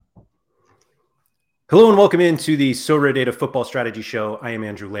Hello and welcome into the SorareData Football Strategy Show. I am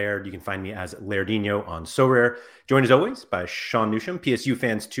Andrew Laird. You can find me as Lairdinho on Sorare. Joined as always by Sean Newsham, PSU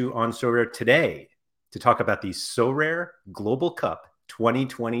fans 2 on Sorare today to talk about the Sorare Global Cup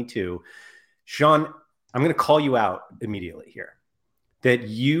 2022. Sean, I'm going to call you out immediately here that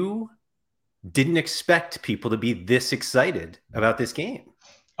you didn't expect people to be this excited about this game.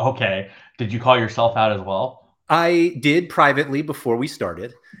 Okay. Did you call yourself out as well? I did privately before we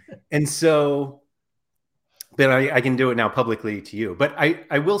started. And so... but I can do it now publicly to you. But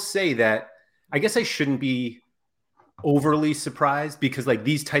I will say that I guess I shouldn't be overly surprised because like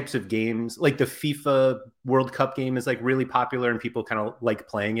these types of games, like the FIFA World Cup game is like really popular and people kind of like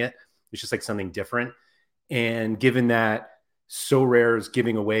playing it. It's just like something different. And given that Sorare is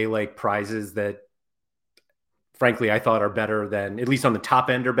giving away like prizes that frankly I thought are better than, at least on the top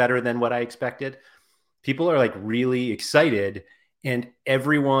end, are better than what I expected, people are like really excited. And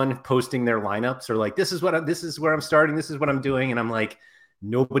everyone posting their lineups are like, this is where I'm starting. This is what I'm doing. And I'm like,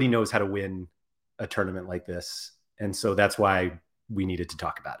 nobody knows how to win a tournament like this. And so that's why we needed to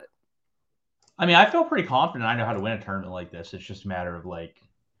talk about it. I mean, I feel pretty confident I know how to win a tournament like this. It's just a matter of like,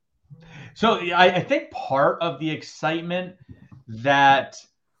 so I think part of the excitement that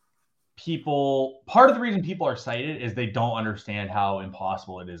part of the reason people are excited is they don't understand how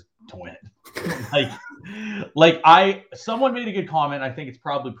impossible it is to win. Someone made a good comment. I think it's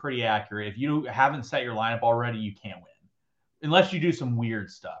probably pretty accurate. If you haven't set your lineup already, you can't win unless you do some weird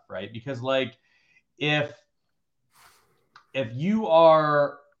stuff, right? Because like if there's going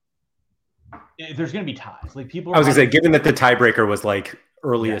to be ties, like people. I was going to say, given that the tiebreaker was like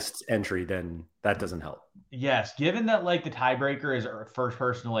earliest entry, then that doesn't help. Yes, given that like the tiebreaker is first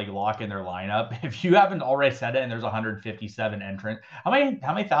person to like lock in their lineup, if you haven't already said it and there's 157 entrants, how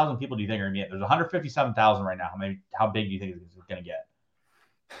many thousand people do you think are going to get? There's 157,000 right now. How big do you think it's going to get?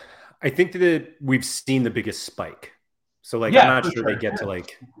 I think that we've seen the biggest spike. So like, yeah, I'm not sure they get to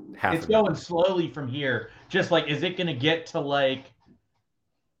like half. It's going slowly from here. Just like, is it going to get to like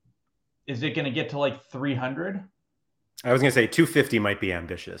 300? I was going to say 250 might be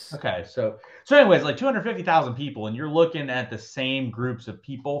ambitious. Okay. So anyways, like 250,000 people, and you're looking at the same groups of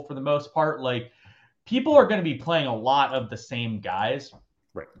people for the most part. Like people are going to be playing a lot of the same guys.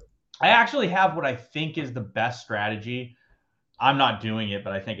 Right. I actually have what I think is the best strategy. I'm not doing it,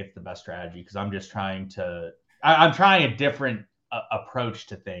 but I think it's the best strategy because I'm just trying a different approach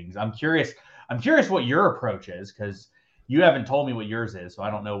to things. I'm curious what your approach is because you haven't told me what yours is, so I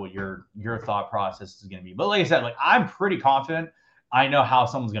don't know what your thought process is going to be. But like I said, like I'm pretty confident I know how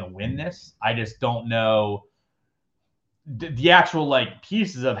someone's going to win this. I just don't know the actual like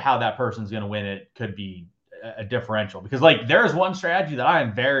pieces of how that person's going to win it could be a differential because like there's one strategy that I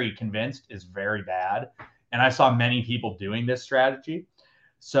am very convinced is very bad. And I saw many people doing this strategy.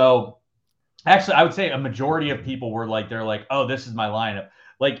 So actually, I would say a majority of people were like, they're like, oh, this is my lineup.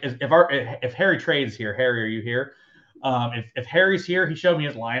 Like if Harry Trade's here, Harry, are you here? If Harry's here, he showed me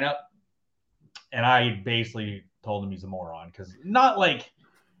his lineup, and I basically told him he's a moron because not like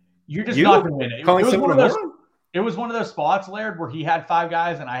you're just not going to win it. It was one of those spots, Laird, where he had 5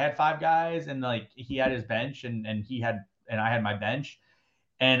 guys and I had 5 guys, and like he had his bench and I had my bench,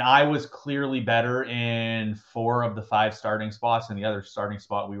 and I was clearly better in 4 of the 5 starting spots, and the other starting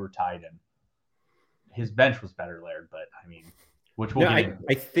spot we were tied in. His bench was better, Laird, but I mean, which we'll get into.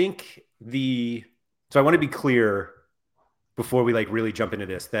 I think so I want to be clear before we like really jump into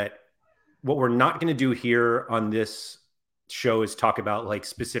this, that what we're not going to do here on this show is talk about like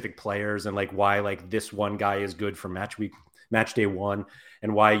specific players and like why like this one guy is good for match day 1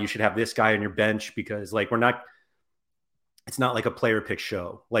 and why you should have this guy on your bench, because like it's not like a player pick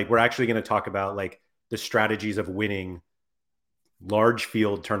show. Like we're actually going to talk about like the strategies of winning large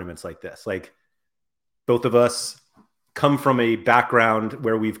field tournaments like this. Like both of us come from a background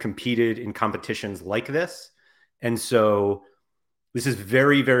where we've competed in competitions like this. And so this is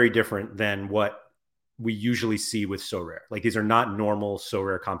very, very different than what we usually see with Sorare. Like these are not normal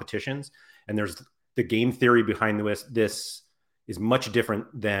Sorare competitions. And there's the game theory behind this is much different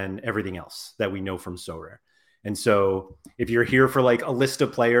than everything else that we know from Sorare. And so if you're here for like a list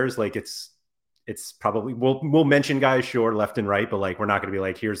of players, like it's probably, we'll mention guys, sure, left and right, but like, we're not going to be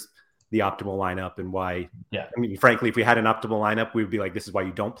like, here's the optimal lineup and why. Yeah. I mean, frankly, if we had an optimal lineup, we would be like, this is why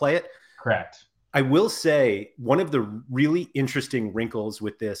you don't play it. Correct. I will say one of the really interesting wrinkles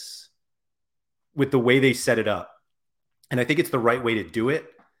with this, with the way they set it up, and I think it's the right way to do it,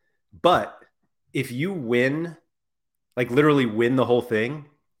 but if you win, like literally win the whole thing,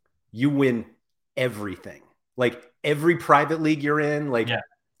 you win everything. Like every private league you're in, like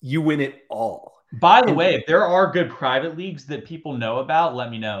you win it all. By the way, if there are good private leagues that people know about, let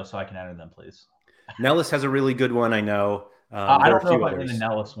me know so I can enter them, please. Nellis has a really good one, I know. I There are don't a know if few I'm in the others.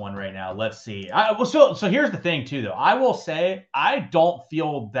 Nellis one right now. Let's see. So here's the thing too, though. I will say I don't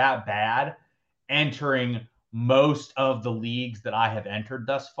feel that bad entering most of the leagues that I have entered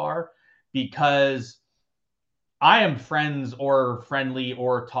thus far because I am friends or friendly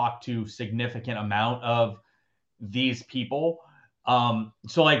or talk to significant amount of these people.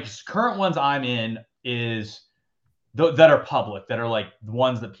 So like current ones I'm in is that are public, that are like the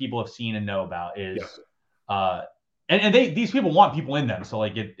ones that people have seen and know about Yeah. is, uh, and these people want people in them. So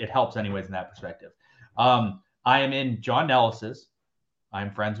like it helps anyways in that perspective. I am in John Nellis's.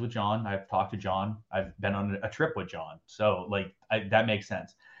 I'm friends with John. I've talked to John. I've been on a trip with John. So like that makes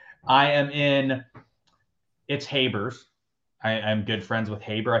sense. I am in it's Haber's. I'm good friends with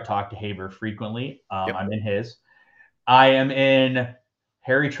Haber. I talk to Haber frequently. Yep. I'm in his. I am in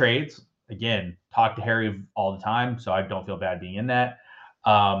Harry Trades. Again, talk to Harry all the time, so I don't feel bad being in that.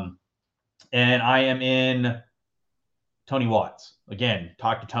 And I am in Tony Watts. Again,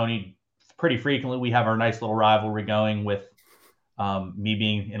 talk to Tony pretty frequently. We have our nice little rivalry going with me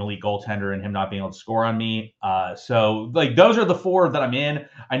being an elite goaltender and him not being able to score on me. So like those are the four that I'm in.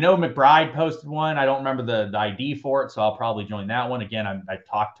 I know McBride posted one. I don't remember the ID for it, so I'll probably join that one. Again, I've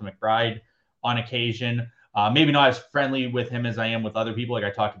talked to McBride on occasion. Maybe not as friendly with him as I am with other people. Like I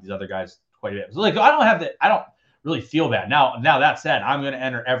talk to these other guys quite a bit. So like I don't really feel bad. Now that said, I'm going to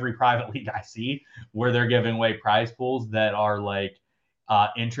enter every private league I see where they're giving away prize pools that are like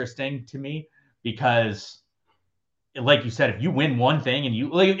interesting to me because like you said, if you win one thing and you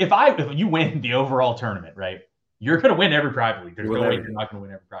like, if you win the overall tournament, right, you're going to win every private league. There's With no way everything. you're not going to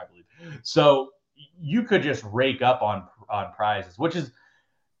win every private league. So you could just rake up on prizes, which is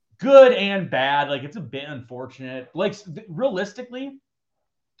good and bad. Like it's a bit unfortunate. Like realistically,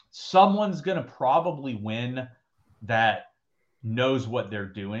 someone's going to probably win that knows what they're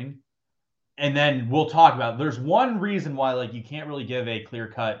doing. And then we'll talk about there's one reason why like you can't really give a clear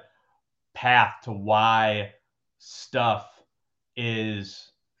cut path to why stuff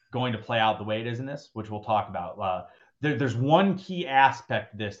is going to play out the way it is in this, which we'll talk about. There's one key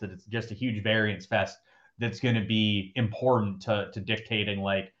aspect of this that it's just a huge variance fest that's going to be important to dictating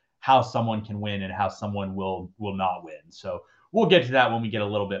like how someone can win and how someone will not win. So we'll get to that when we get a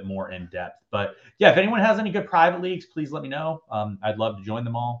little bit more in depth. But yeah, if anyone has any good private leagues, please let me know. I'd love to join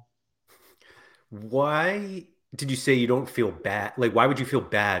them all. Why did you say you don't feel bad? Like, why would you feel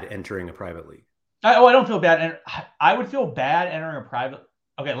bad entering a private league? I don't feel bad. And I would feel bad entering a private.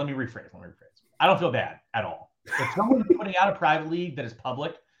 Okay, let me rephrase. I don't feel bad at all. If someone's putting out a private league that is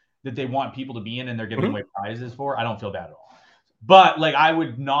public, that they want people to be in and they're giving away prizes for, I don't feel bad at all. But like, I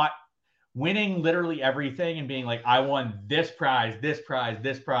would not winning literally everything and being like, I won this prize, this prize,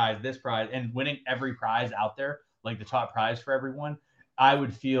 this prize, this prize, and winning every prize out there, like the top prize for everyone, I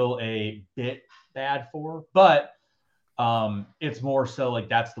would feel a bit bad for. But it's more so like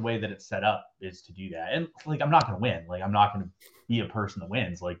that's the way that it's set up is to do that. And like I'm not gonna win. Like I'm not gonna be a person that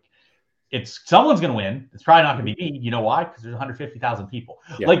wins. Like it's someone's gonna win. It's probably not gonna be me. You know why? Because there's 150,000 people.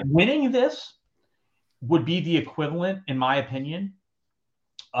 Yeah. Like winning this would be the equivalent, in my opinion,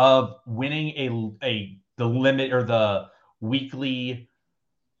 of winning the limit or the weekly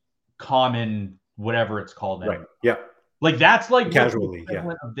common whatever it's called now. Right. Yeah. Like that's like what the Casually. Yeah.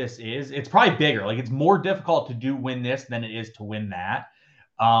 equivalent of this is. It's probably bigger. Like it's more difficult to win this than it is to win that.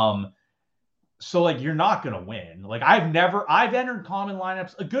 So like you're not gonna win. Like I've entered common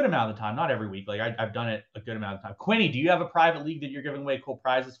lineups a good amount of time, not every week. Like I've done it a good amount of time. Quinny, do you have a private league that you're giving away cool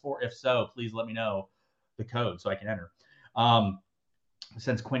prizes for? If so, please let me know the code so I can enter.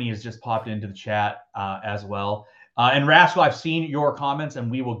 Since Quinny has just popped into the chat as well. And Rascal, I've seen your comments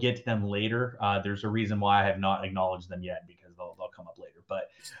and we will get to them later. There's a reason why I have not acknowledged them yet because they'll come up later. But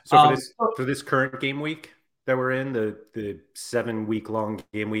so for this current game week that we're in, the 7-week long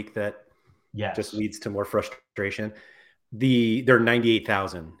game week that just leads to more frustration, there are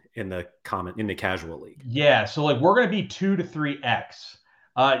 98,000 in the casual league. Yeah, so like we're gonna be 2 to 3x.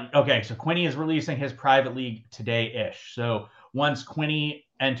 Okay, so Quinny is releasing his private league today-ish. So once Quinny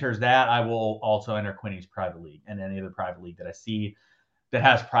enters that, I will also enter Quinny's private league and any other private league that I see that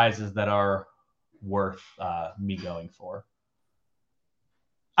has prizes that are worth me going for.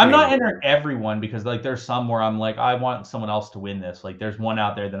 I'm not entering everyone because like there's some where I'm like, I want someone else to win this. Like there's one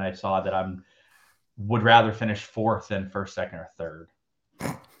out there that I saw that would rather finish 4th than 1st, 2nd, or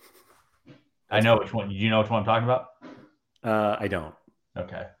 3rd. I know which one. Do you know which one I'm talking about? I don't.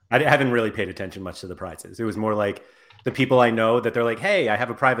 Okay. I haven't really paid attention much to the prizes. It was more like the people I know that they're like, hey, I have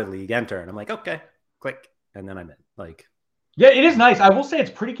a private league, enter. And I'm like, okay, click. And then I'm in. Like, yeah, it is nice. I will say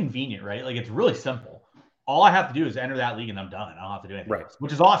it's pretty convenient, right? Like it's really simple. All I have to do is enter that league and I'm done. I don't have to do anything else,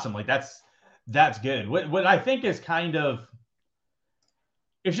 which is awesome. Like That's good. What I think is kind of,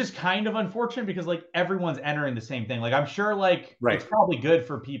 it's just kind of unfortunate because like everyone's entering the same thing. Like I'm sure like Right. it's probably good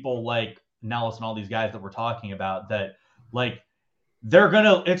for people like Nellis and all these guys that we're talking about that like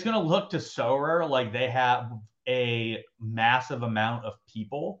it's gonna look to Sorare like they have a massive amount of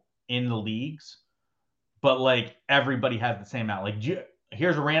people in the leagues, but like everybody has the same amount. Like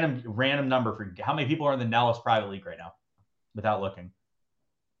here's a random number for how many people are in the Nellis private league right now without looking.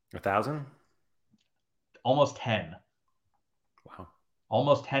 1,000. Almost 10. Wow.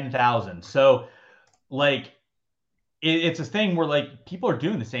 Almost 10,000. So like it's a thing where like people are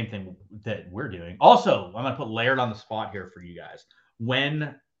doing the same thing that we're doing. Also, I'm gonna put Laird on the spot here for you guys.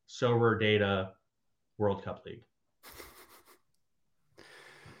 When SorareData World Cup League?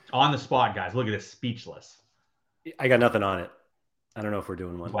 On the spot, guys. Look at this, speechless. I got nothing on it. I don't know if we're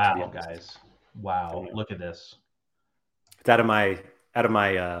doing one. Wow, guys. Wow, look at this. It's out of my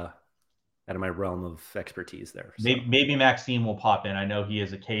realm of expertise there. So. Maybe Maxime will pop in. I know he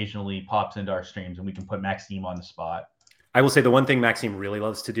is occasionally pops into our streams, and we can put Maxime on the spot. I will say the one thing Maxime really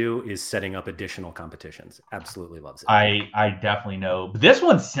loves to do is setting up additional competitions. Absolutely loves it. I definitely know. But this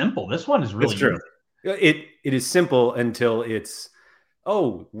one's simple. This one is really true. It is simple until it's,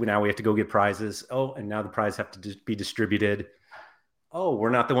 oh, now we have to go get prizes. Oh, and now the prizes have to be distributed. Oh, we're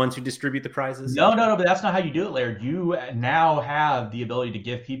not the ones who distribute the prizes. No, but that's not how you do it, Laird. You now have the ability to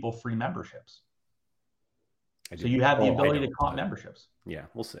give people free memberships. So you have the ability to comp memberships. Yeah,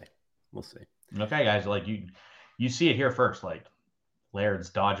 we'll see. We'll see. Okay, guys, like you see it here first. Like Laird's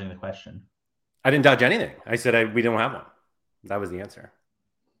dodging the question. I didn't dodge anything. I said we don't have one. That was the answer.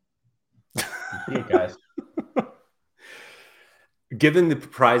 You see it, guys. Given the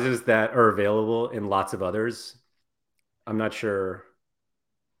prizes that are available in lots of others, I'm not sure.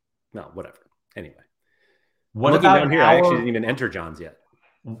 No, whatever. Anyway, what about down here? I actually didn't even enter John's yet.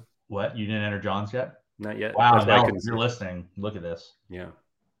 What? You didn't enter John's yet? Not yet. Wow, now you're listening. Look at this. Yeah.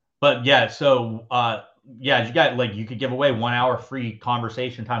 But yeah, so you got like you could give away 1 hour free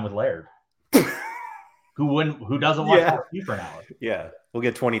conversation time with Laird. Who doesn't want to speak for an hour? Yeah. We'll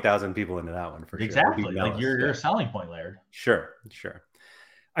get 20,000 people into that one for sure. Exactly. Like you're a selling point, Laird. Sure.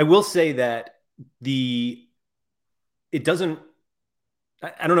 I will say that it doesn't,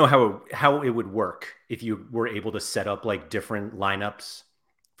 I don't know how it would work if you were able to set up like different lineups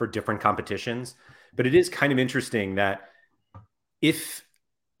for different competitions, but it is kind of interesting that if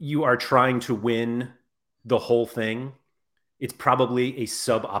you are trying to win the whole thing, it's probably a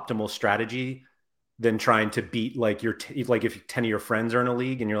suboptimal strategy than trying to beat like if 10 of your friends are in a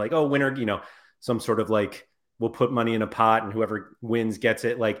league and you're like, oh, winner, some sort of like, we'll put money in a pot and whoever wins gets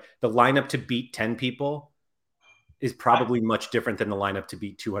it. Like the lineup to beat 10 people is probably much different than the lineup to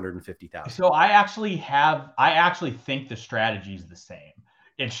beat 250,000. So I actually think the strategy is the same.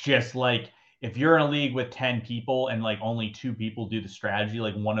 It's just like, if you're in a league with 10 people and like only 2 people do the strategy,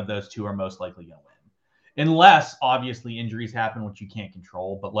 like one of those 2 are most likely going to win. Unless obviously injuries happen, which you can't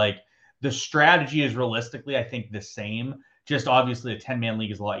control. But like the strategy is realistically, I think, the same. Just obviously a 10-man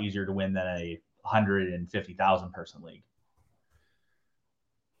league is a lot easier to win than a 150,000 person league.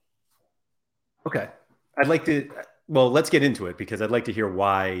 Okay. Let's get into it because I'd like to hear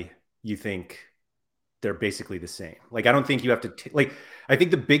why you think they're basically the same. Like, I don't think you have to I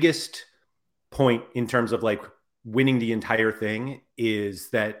think the biggest point in terms of like winning the entire thing is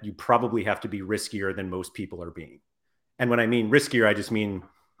that you probably have to be riskier than most people are being. And when I mean riskier, I just mean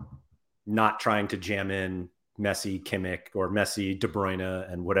not trying to jam in Messi, Kimmich, or Messi, De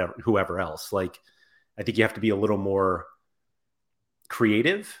Bruyne, and whoever else. Like, I think you have to be a little more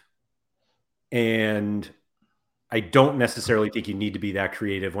creative. And I don't necessarily think you need to be that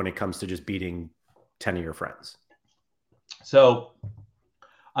creative when it comes to just beating 10 of your friends. So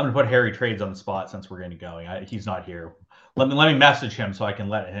I'm going to put Harry Trades on the spot since we're going to going. He's not here. Let me message him so I can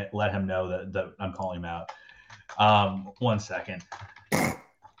let him know that I'm calling him out. 1 second.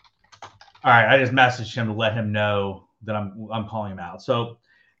 All right, I just messaged him to let him know that I'm calling him out. So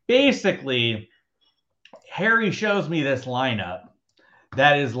basically, Harry shows me this lineup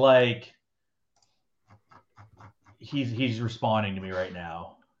that is like he's responding to me right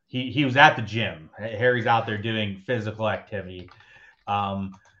now. He was at the gym. Harry's out there doing physical activity.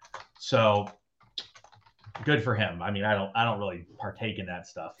 So good for him. I mean, I don't really partake in that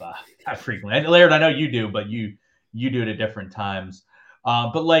stuff that frequently. Laird, I know you do, but you do it at different times.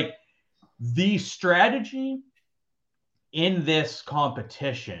 But like the strategy in this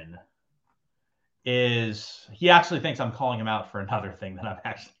competition is he actually thinks I'm calling him out for another thing that I'm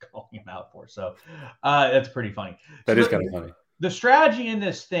actually calling him out for. So that's pretty funny. That is kind of funny. The strategy in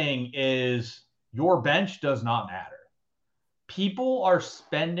this thing is your bench does not matter. People are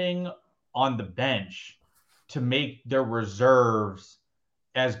spending on the bench to make their reserves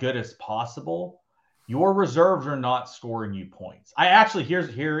as good as possible, your reserves are not scoring you points. I actually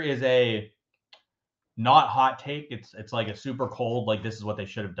here is a not hot take. It's like a super cold, like this is what they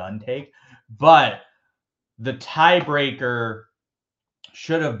should have done take. But the tiebreaker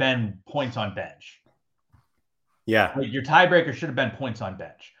should have been points on bench. Yeah. Like your tiebreaker should have been points on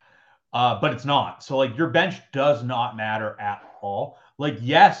bench. But it's not. So like your bench does not matter at all. Like,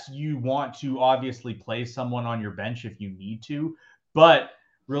 yes, you want to obviously play someone on your bench if you need to, but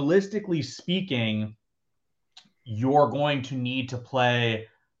realistically speaking, you're going to need to play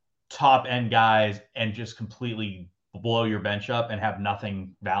top end guys and just completely blow your bench up and have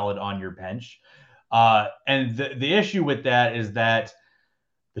nothing valid on your bench. And the issue with that is that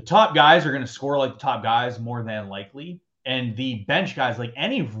the top guys are going to score like the top guys more than likely. And the bench guys, like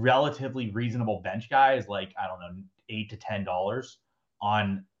any relatively reasonable bench guy, is like, I don't know, $8 to $10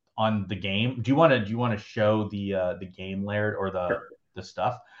 on the game. Do you want to show the game, Laird, or the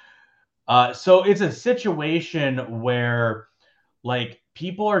stuff? So it's a situation where like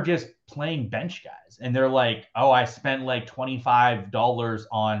people are just playing bench guys and they're like, oh, I spent like $25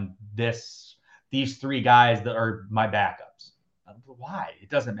 on these three guys that are my backups. Why? It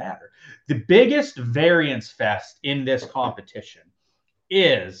doesn't matter. The biggest variance fest in this competition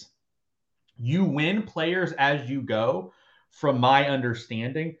is you win players as you go, from my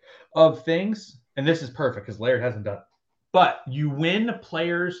understanding of things. And this is perfect because Laird hasn't done it. But you win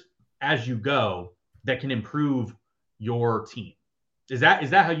players as you go that can improve your team. Is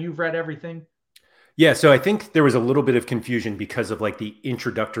that how you've read everything? Yeah. So I think there was a little bit of confusion because of like the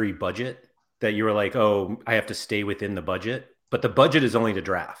introductory budget that you were like, oh, I have to stay within the budget, but the budget is only to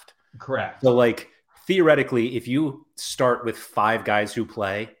draft. Correct. So like theoretically, if you start with 5 guys who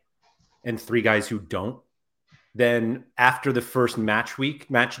play and 3 guys who don't, then after the first match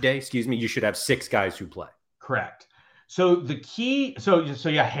day, you should have 6 guys who play. Correct. So the key, so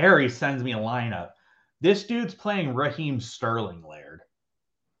yeah, Harry sends me a lineup. This dude's playing Raheem Sterling, Laird.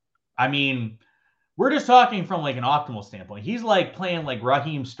 I mean, we're just talking from like an optimal standpoint. He's like playing like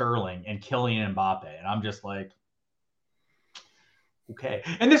Raheem Sterling and Kylian Mbappe, and I'm just like, okay.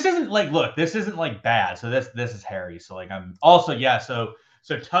 And this isn't like, look, this isn't like bad. So this is Harry. So like I'm also, yeah. So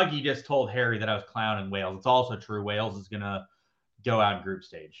Tuggy just told Harry that I was clowning Wales. It's also true. Wales is gonna go out in group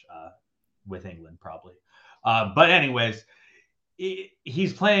stage with England probably. But anyways,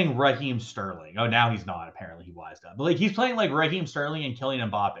 he's playing Raheem Sterling. Oh, now he's not. Apparently, he wised up. But like he's playing like Raheem Sterling and Kylian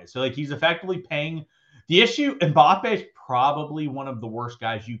Mbappe. So like he's effectively paying. The issue, Mbappe is probably one of the worst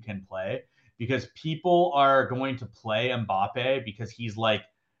guys you can play because people are going to play Mbappe because he's like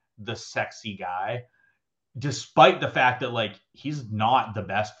the sexy guy, despite the fact that like he's not the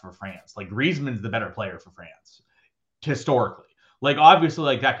best for France. Like Griezmann's the better player for France historically. Like obviously,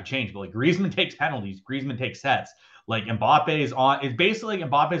 like that could change, but like Griezmann takes penalties, Griezmann takes sets. Like Mbappe is on. It's basically like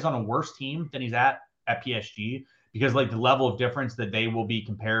Mbappe is on a worse team than he's at PSG because like the level of difference that they will be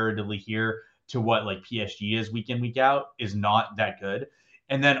comparatively here to what like PSG is week in week out is not that good.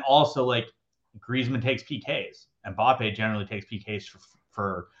 And then also like Griezmann takes PKs, Mbappe generally takes PKs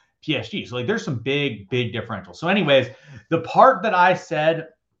for PSG. So like there's some big differentials. So anyways, the part that I said,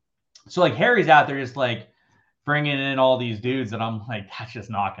 so like Harry's out there just like bringing in all these dudes, and I'm like, that's just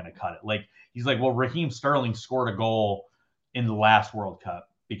not going to cut it. Like he's like, well, Raheem Sterling scored a goal in the last World Cup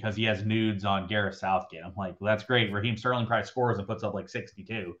because he has nudes on Gareth Southgate. I'm like, well, that's great. Raheem Sterling probably scores and puts up like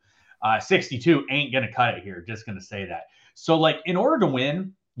 62. 62 ain't going to cut it here. Just going to say that. So like in order to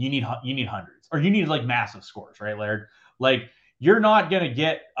win, you need hundreds, or you need like massive scores, right, Laird? Like you're not going to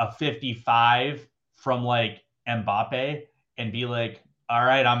get a 55 from like Mbappe and be like, all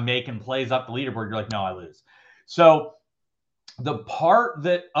right, I'm making plays up the leaderboard. You're like, no, I lose. So the part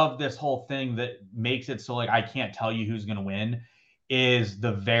that of this whole thing that makes it so like I can't tell you who's going to win is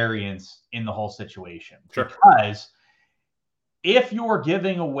the variance in the whole situation. Sure. Because if you're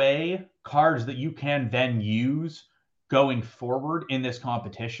giving away cards that you can then use going forward in this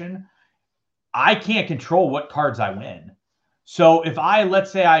competition, I can't control what cards I win. So if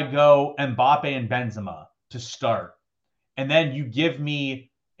let's say I go Mbappe and Benzema to start, and then you give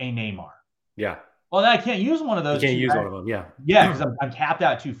me a Neymar. Yeah. Well, then I can't use one of those. You can't use one of them. Yeah. Yeah, because I'm capped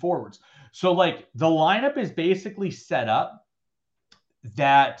out 2 forwards. So like the lineup is basically set up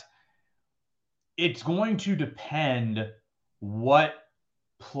that it's going to depend what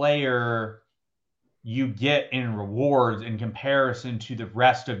player you get in rewards in comparison to the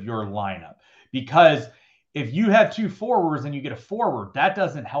rest of your lineup. Because if you have 2 forwards and you get a forward, that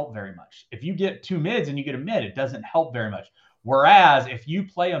doesn't help very much. If you get 2 mids and you get a mid, it doesn't help very much. Whereas if you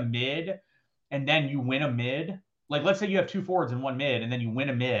play a mid and then you win a mid, like let's say you have 2 forwards and 1 mid, and then you win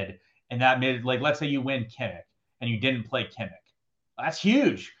a mid, and that mid, like let's say you win Kimmich and you didn't play Kimmich. That's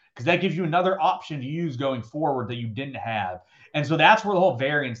huge because that gives you another option to use going forward that you didn't have. And so that's where the whole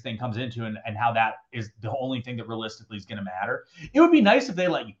variance thing comes into, and how that is the only thing that realistically is going to matter. It would be nice if they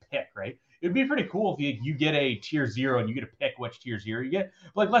let you pick, right? It would be pretty cool if you get a tier 0 and you get to pick which tier 0 you get.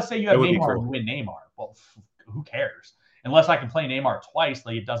 But like, let's say you have Neymar cool. and you win Neymar. Well, who cares? Unless I can play Neymar twice,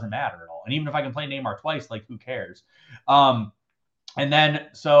 like it doesn't matter at all. And even if I can play Neymar twice, like who cares? And then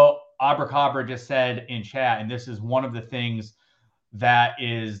so Abracabra just said in chat, and this is one of the things that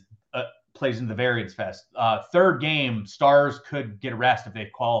is plays into the variance fest. Third game, Stars could get a rest if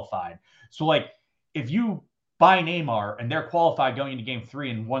they've qualified. So like if you buy Neymar and they're qualified going into game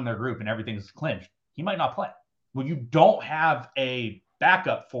 3 and won their group and everything's clinched, he might not play. Well, you don't have a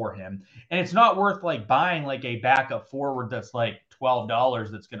backup for him, and it's not worth like buying like a backup forward that's like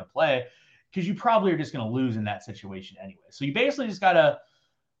 $12 that's going to play, because you probably are just going to lose in that situation anyway. So you basically just got to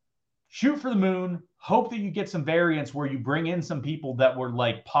shoot for the moon, hope that you get some variance where you bring in some people that would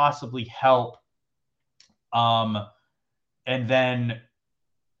like possibly help. And then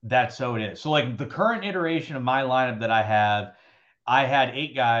that's so it is. So like the current iteration of my lineup that I had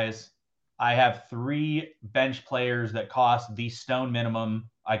 8 guys. I have 3 bench players that cost the stone minimum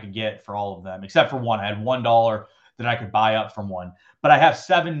I could get for all of them, except for one. I had $1 that I could buy up from one, but I have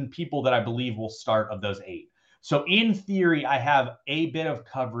 7 people that I believe will start of those 8. So in theory, I have a bit of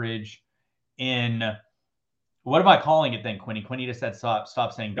coverage in, what am I calling it then, Quinny? Quinny just said stop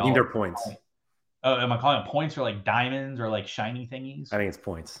saying dollars. I think they're points. Oh, am I calling it points or like diamonds or like shiny thingies? I think it's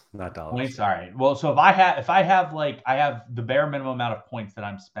points, not dollars. Points. All right. Well, so if I have I have the bare minimum amount of points that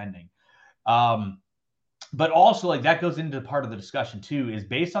I'm spending. But also like that goes into part of the discussion too, is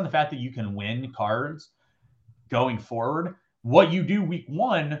based on the fact that you can win cards going forward. What you do week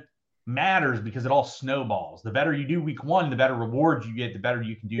 1 matters because it all snowballs. The better you do week 1, the better rewards you get, the better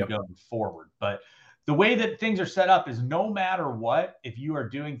you can do going forward. But the way that things are set up is no matter what, if you are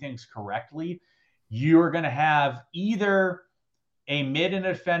doing things correctly, you're going to have either a mid and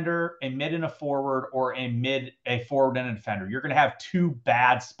a defender, a mid and a forward, or a forward and a defender. You're going to have 2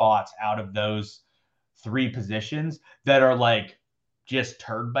 bad spots out of those 3 positions that are like just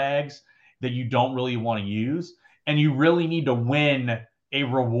turd bags that you don't really want to use. And you really need to win a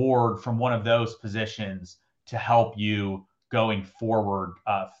reward from one of those positions to help you going forward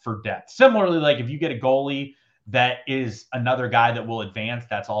for depth. Similarly, like if you get a goalie that is another guy that will advance,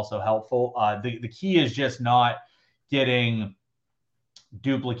 that's also helpful. The key is just not getting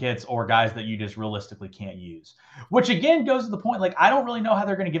duplicates or guys that you just realistically can't use, which again goes to the point, like I don't really know how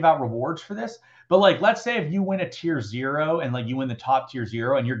they're going to give out rewards for this, but like let's say if you win a tier 0 and like you win the top tier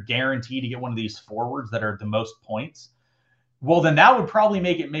 0 and you're guaranteed to get one of these forwards that are the most points, well then that would probably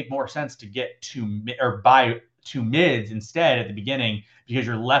make more sense to get 2 or buy 2 mids instead at the beginning, because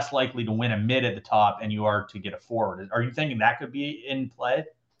you're less likely to win a mid at the top and you are to get a forward. Are you thinking that could be in play?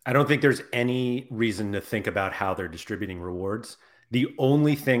 I don't think there's any reason to think about how they're distributing rewards. The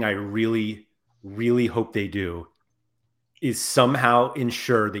only thing I really, really hope they do is somehow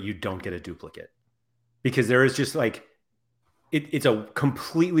ensure that you don't get a duplicate, because there is just like, it's a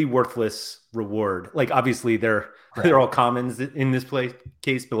completely worthless reward. Like obviously they're all commons in this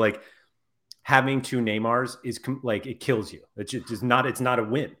case, but like having 2 Neymars is like, it kills you. It's not a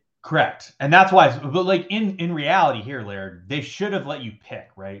win. Correct. And that's why, but like in reality here, Laird, they should have let you pick,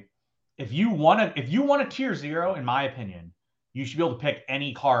 right? If you want a tier 0, in my opinion, you should be able to pick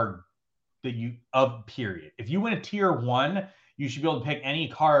any card that you period. If you win a tier 1, you should be able to pick any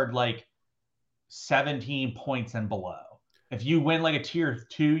card like 17 points and below. If you win like a tier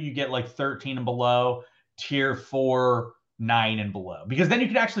 2, you get like 13 and below, tier 4, 9 and below, because then you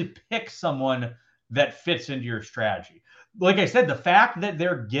can actually pick someone that fits into your strategy. Like I said, the fact that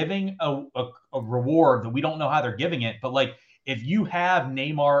they're giving a reward that we don't know how they're giving it, but like if you have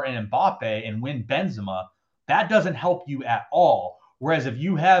Neymar and Mbappe and win Benzema, that doesn't help you at all. Whereas if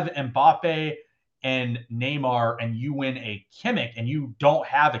you have Mbappe and Neymar and you win a Kimmich and you don't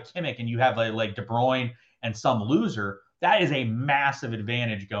have a Kimmich and you have like De Bruyne and some loser, that is a massive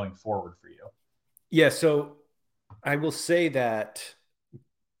advantage going forward for you. Yeah, so I will say that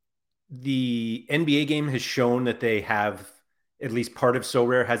the NBA game has shown that they have, at least part of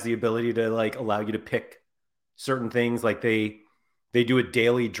Sorare has the ability to like allow you to pick certain things. Like they do a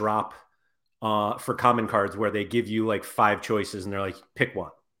daily drop for common cards where they give you like 5 choices and they're like, pick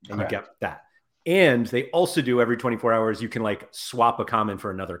one and Correct. You get that. And they also do every 24 hours, you can like swap a common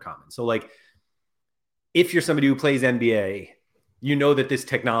for another common. So like if you're somebody who plays NBA, you know that this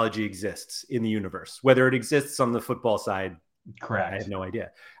technology exists in the universe. Whether it exists on the football side, correct, I have no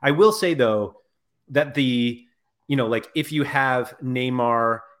idea. I will say though that like if you have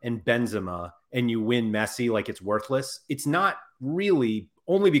Neymar and Benzema and you win Messi, like it's worthless. It's not really,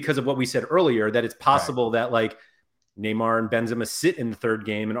 only because of what we said earlier, that it's possible that like Neymar and Benzema sit in the third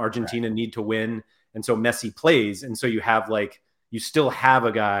game and Argentina need to win. And so Messi plays. And so you have like, you still have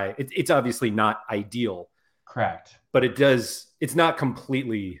a guy. It's obviously not ideal. Correct. But it's not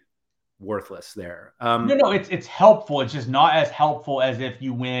completely worthless there. No, it's helpful. It's just not as helpful as if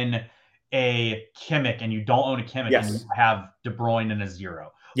you win a Kimmich and you don't own a Kimmich and you have De Bruyne and a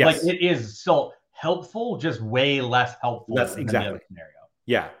 0. Yes. Like it is still helpful, just way less helpful than the other scenario.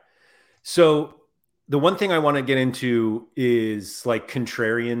 Yeah. So the one thing I want to get into is like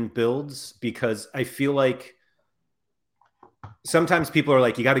contrarian builds, because I feel like sometimes people are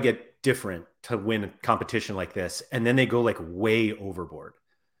like, you got to get different to win a competition like this. And then they go like way overboard.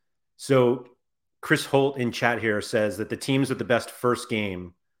 So Chris Holt in chat here says that the teams with the best first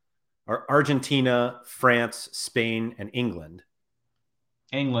game are Argentina, France, Spain, and England.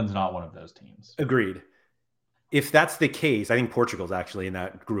 England's not one of those teams. Agreed. If that's the case, I think Portugal's actually in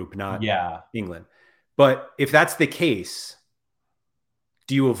that group, not England. But if that's the case,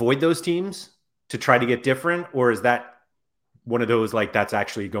 do you avoid those teams to try to get different? Or is that one of those, like, that's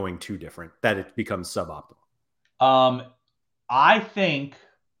actually going too different, that it becomes suboptimal? I think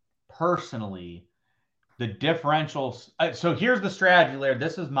personally, the differentials. So here's the strategy, Laird.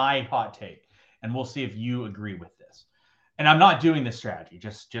 This is my hot take, and we'll see if you agree with this. And I'm not doing this strategy,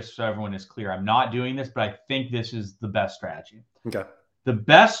 just so everyone is clear. I'm not doing this, but I think this is the best strategy. Okay. The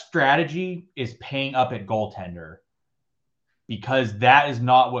best strategy is paying up at goaltender, because that is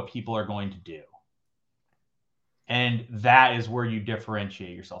not what people are going to do. And that is where you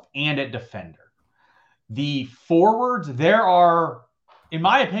differentiate yourself. And at defender. The forwards, there are, in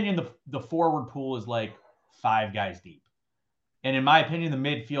my opinion, the forward pool is like 5 guys deep. And in my opinion, the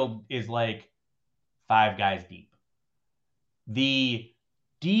midfield is like 5 guys deep. The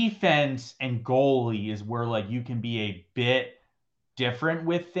defense and goalie is where like you can be a bit different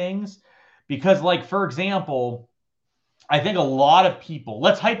with things. Because like, for example, I think a lot of people,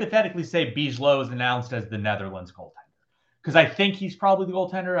 let's hypothetically say Bijlow is announced as the Netherlands goaltender. Because I think he's probably the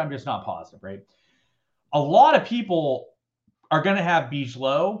goaltender. I'm just not positive, right? A lot of people are going to have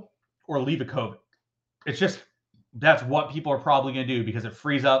Bijlow or Livakovic. It's just, that's what people are probably going to do, because it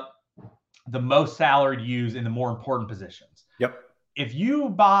frees up the most salary to use in the more important positions. Yep. If you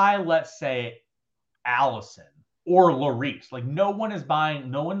buy, let's say, Allison or Lloris, like no one is playing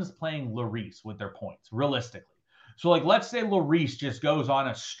Lloris with their points, realistically. So like, let's say Lloris just goes on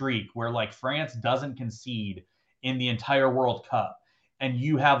a streak where like France doesn't concede in the entire World Cup, and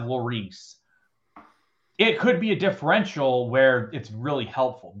you have Lloris. It could be a differential where it's really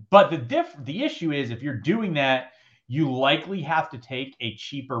helpful. But the issue is, if you're doing that, you likely have to take a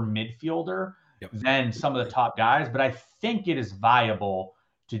cheaper midfielder than some of the top guys. But I think it is viable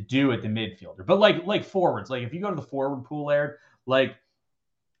to do at the midfielder. But like forwards, like if you go to the forward pool there, like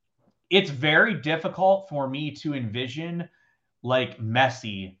it's very difficult for me to envision like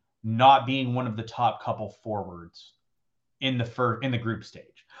Messi not being one of the top couple forwards in the group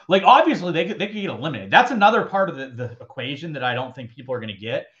stage. Like obviously they could get eliminated. That's another part of the equation that I don't think people are going to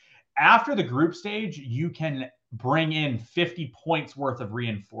get. After the group stage, you can bring in 50 points worth of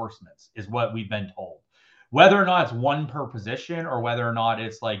reinforcements, is what we've been told. Whether or not it's one per position, or whether or not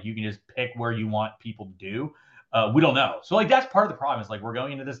it's like you can just pick where you want people to do, we don't know. So like that's part of the problem, is like we're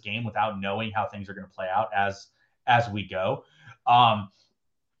going into this game without knowing how things are going to play out as we go.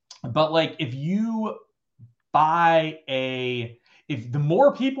 But like if you if the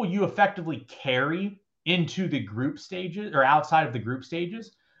more people you effectively carry into the group stages or outside of the group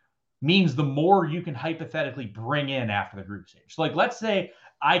stages, means the more you can hypothetically bring in after the group stage. So like, let's say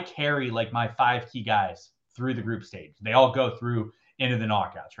I carry like my 5 key guys through the group stage. They all go through into the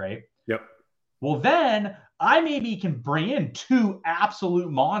knockouts, right? Yep. Well, then I maybe can bring in 2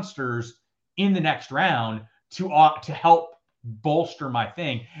 absolute monsters in the next round to help bolster my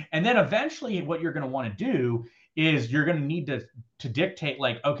thing. And then eventually what you're going to want to do is you're going to need to dictate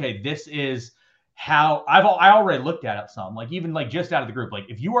like, okay, this is how I already looked at it some, like even like just out of the group, like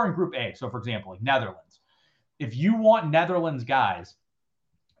if you are in group A, so for example, like Netherlands, if you want Netherlands guys,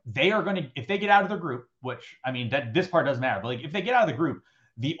 they are going to, if they get out of the group, which I mean, that this part doesn't matter, but like if they get out of the group,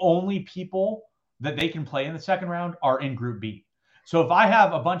 the only people that they can play in the second round are in group B. So if I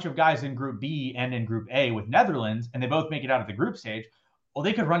have a bunch of guys in group B and in group A with Netherlands, and they both make it out of the group stage, well,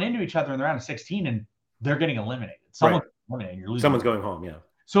 they could run into each other in the round of 16 and they're getting eliminated. Someone's eliminated. You're losing. Someone's going home. Yeah.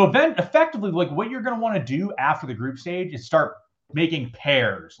 So effectively, like what you're going to want to do after the group stage is start making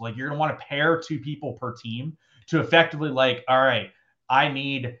pairs. Like you're going to want to pair 2 people per team to effectively like, all right, I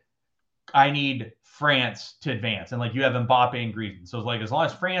need I need France to advance. And like you have Mbappe and Griezmann. So it's like as long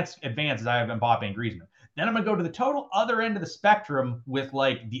as France advances, I have Mbappe and Griezmann. Then I'm gonna go to the total other end of the spectrum with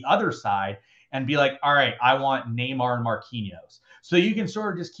like the other side and be like, all right, I want Neymar and Marquinhos. So you can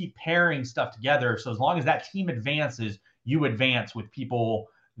sort of just keep pairing stuff together. So as long as that team advances, you advance with people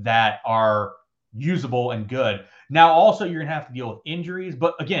that are usable and good. Now, also, you're gonna have to deal with injuries,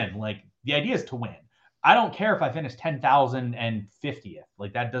 but again, like the idea is to win. I don't care if I finish 10,050th.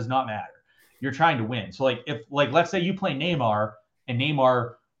 Like that does not matter. You're trying to win. So like if like let's say you play Neymar and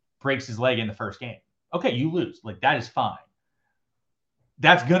Neymar breaks his leg in the first game. Okay, you lose. Like that is fine.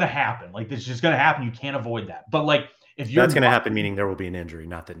 That's gonna happen. Like this is just gonna happen. You can't avoid that. But like if you're That's going to happen, meaning there will be an injury,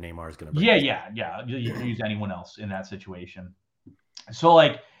 not that Neymar is going to break. yeah. You can use anyone else in that situation. So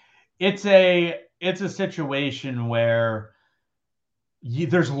like it's a situation where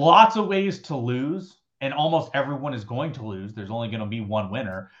there's lots of ways to lose, and almost everyone is going to lose. There's only going to be one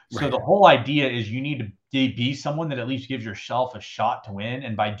winner. So Right. the whole idea is you need to be someone that at least gives yourself a shot to win.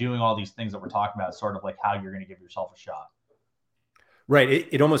 And by doing all these things that we're talking about, sort of like how you're going to give yourself a shot. Right.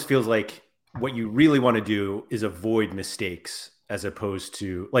 It almost feels like what you really want to do is avoid mistakes as opposed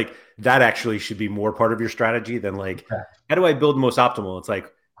to like that actually should be more part of your strategy than like, Correct. how do I build most optimal? It's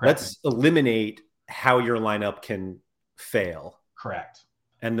like, Correct. let's eliminate how your lineup can fail. Correct.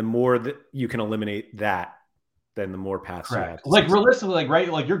 And the more that you can eliminate that, then the more paths you have. Correct. Like realistically, like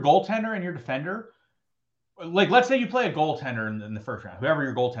right, like your goaltender and your defender. Like let's say you play a goaltender in the first round, whoever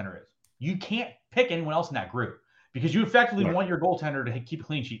your goaltender is, you can't pick anyone else in that group because you effectively want your goaltender to keep a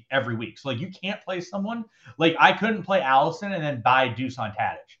clean sheet every week. So like you can't play someone like I couldn't play Allison and then buy Dusan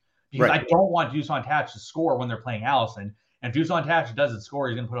Tadic because I don't want Dusan Tadic to score when they're playing Allison. And if Dusan Tadic doesn't score,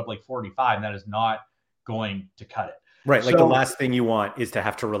 he's going to put up like 45, and that is not going to cut it. Right. Like the last thing you want is to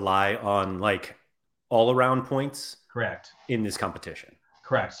have to rely on like all around points. Correct. In this competition.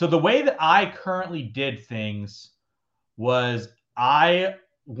 Correct. So the way that I currently did things was I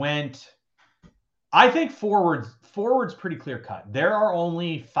think forwards pretty clear cut. There are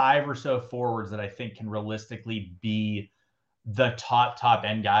only 5 or so forwards that I think can realistically be the top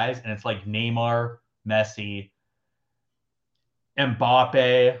end guys. And it's like Neymar, Messi,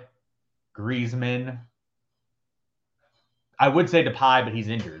 Mbappe, Griezmann. I would say Depay, but he's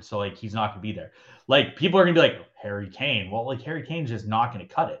injured. So like he's not going to be there. Like people are going to be like, Harry Kane. Well, like Harry Kane's just not going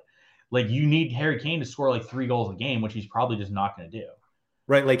to cut it. Like you need Harry Kane to score like 3 goals a game, which he's probably just not going to do.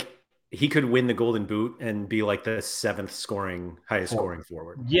 Right. Like he could win the Golden Boot and be like the 7th highest scoring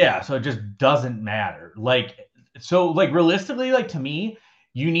forward. Yeah. So it just doesn't matter. Like, so like realistically, like to me,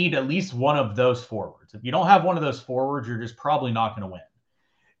 you need at least one of those forwards. If you don't have one of those forwards, you're just probably not going to win.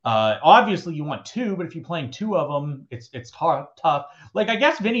 Obviously you want 2, but if you're playing 2 of them, it's tough. Like I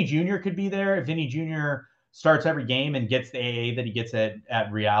guess Vinny Jr. could be there if Vinny Jr. starts every game and gets the AA that he gets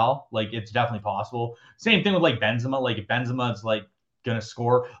at Real. Like it's definitely possible. Same thing with like Benzema. Like if Benzema's like gonna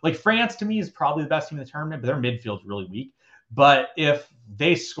score, like France to me is probably the best team in the tournament, but their midfield's really weak. But if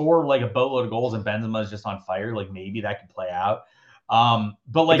they score like a boatload of goals and Benzema is just on fire, like maybe that could play out.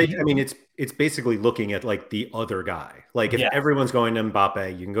 But like, I mean, it's basically looking at like the other guy. Like if everyone's going to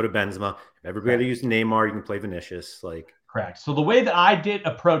Mbappe, you can go to Benzema. If everybody uses Neymar, you can play Vinicius. Like correct. So the way that I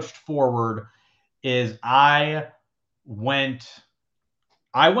approached forward is I went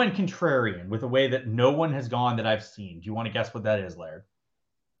contrarian with a way that no one has gone that I've seen. Do you want to guess what that is, Laird?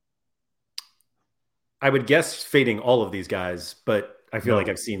 I would guess fading all of these guys, but I feel like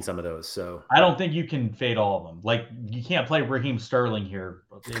I've seen some of those. So I don't think you can fade all of them. Like you can't play Raheem Sterling here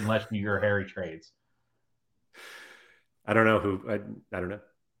unless you're Harry Trades. I don't know who. I don't know.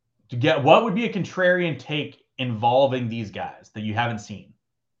 To get what would be a contrarian take involving these guys that you haven't seen?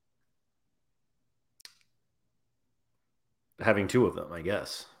 Having 2 of them, I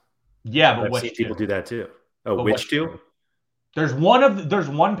guess. Yeah, but I've seen people do that too. Oh, but which 2? There's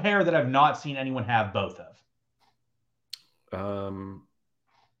one pair that I've not seen anyone have both of.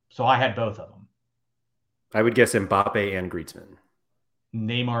 So I had both of them. I would guess Mbappe and Griezmann.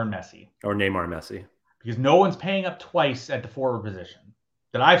 Neymar and Messi. Or Neymar and Messi. Because no one's paying up twice at the forward position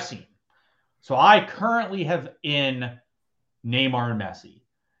that I've seen. So I currently have in Neymar and Messi.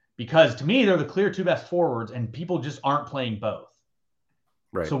 Because to me, they're the clear 2 best forwards, and people just aren't playing both.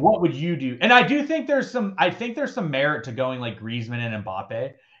 Right. So what would you do? And I do think there's some merit to going like Griezmann and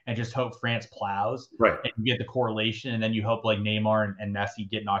Mbappe and just hope France plows. Right. And you get the correlation, and then you hope like Neymar and Messi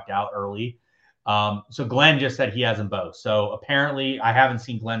get knocked out early. So Glenn just said he has them both. So apparently I haven't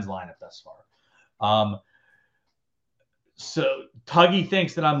seen Glenn's lineup thus far. So Tuggy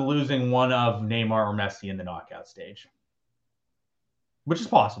thinks that I'm losing one of Neymar or Messi in the knockout stage, which is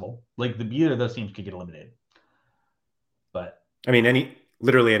possible. Like either of those teams could get eliminated. But I mean,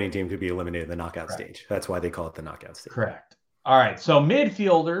 Literally any team could be eliminated in the knockout Correct. stage. That's why they call it the knockout stage. Correct. All right. So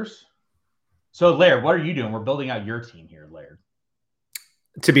midfielders. So Laird, what are you doing? We're building out your team here, Laird.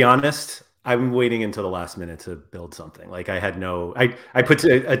 To be honest, I'm waiting until the last minute to build something. Like I put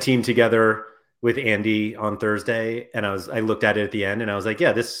a team together with Andy on Thursday, and I looked at it at the end, and I was like,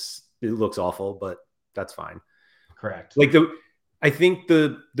 yeah, it looks awful, but that's fine. Correct. Like I think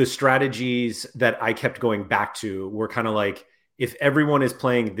the strategies that I kept going back to were kind of like, if everyone is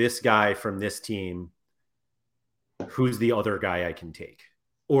playing this guy from this team, who's the other guy I can take?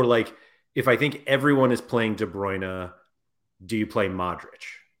 Or like, if I think everyone is playing De Bruyne, do you play Modric?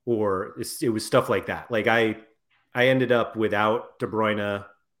 Or it was stuff like that. Like I ended up without De Bruyne,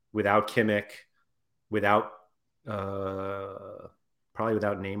 without Kimmich, without probably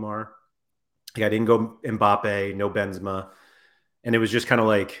without Neymar. Like I didn't go Mbappe, no Benzema, and it was just kind of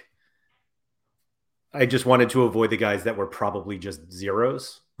like I just wanted to avoid the guys that were probably just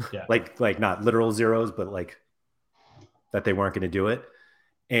zeros. Yeah. like not literal zeros, but like that they weren't going to do it.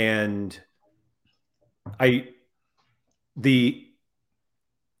 And the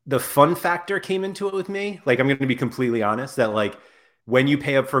fun factor came into it with me. Like, I'm going to be completely honest that like when you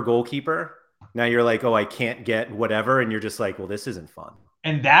pay up for goalkeeper, now you're like, oh, I can't get whatever. And you're just like, well, this isn't fun.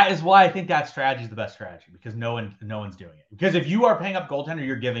 And that is why I think that strategy is the best strategy, because no one's doing it. Because if you are paying up goaltender,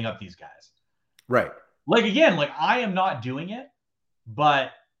 you're giving up these guys. Right. Like, again, like I am not doing it,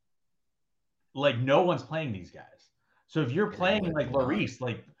 but like no one's playing these guys. So if you're playing like Lloris,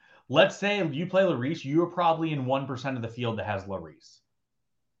 like let's say you play Lloris, you're probably in 1% of the field that has Lloris.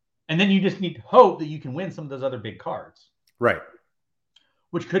 And then you just need to hope that you can win some of those other big cards. Right.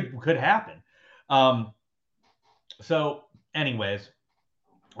 Which could happen. So anyways,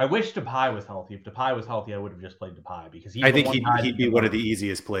 I wish Depay was healthy. If Depay was healthy, I would have just played Depay because I think he'd be one of the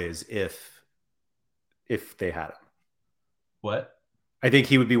easiest plays if they had him. What? I think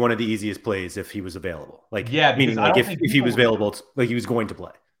he would be one of the easiest plays if he was available. Like, yeah, meaning like if he was available, like he was going to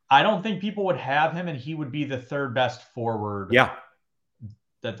play. I don't think people would have him, and he would be the third best forward. Yeah.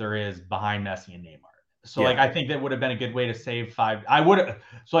 That there is behind Messi and Neymar. So like I think that would have been a good way to save 5. I would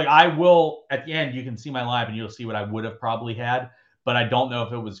so like I will at the end you can see my lineup and you'll see what I would have probably had, but I don't know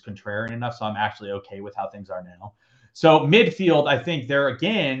if it was contrarian enough, so I'm actually okay with how things are now. So midfield, I think there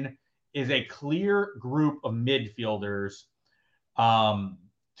again is a clear group of midfielders that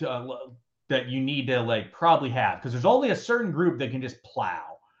you need to like probably have, because there's only a certain group that can just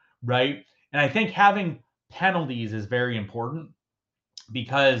plow, right? And I think having penalties is very important,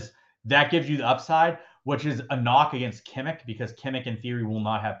 because that gives you the upside, which is a knock against Kimmich, because Kimmich in theory will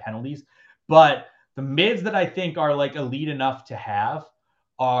not have penalties. But the mids that I think are like elite enough to have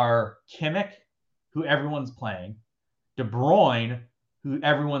are Kimmich, who everyone's playing, De Bruyne, who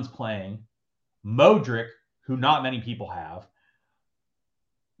everyone's playing, Modric, who not many people have,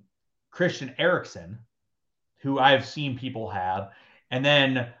 Christian Eriksen, who I've seen people have, and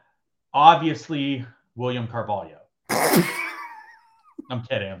then obviously William Carvalho. I'm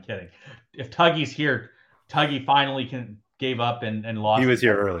kidding. If Tuggy's here, Tuggy finally gave up and lost. He was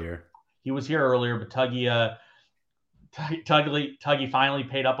here earlier. He was here earlier, but Tuggy finally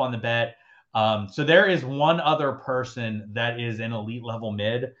paid up on the bet. So there is one other person that is an elite level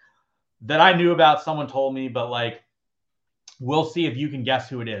mid that I knew about. Someone told me, but like, we'll see if you can guess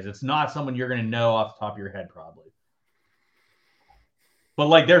who it is. It's not someone you're going to know off the top of your head, probably. But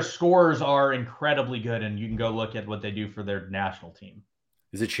like their scores are incredibly good, and you can go look at what they do for their national team.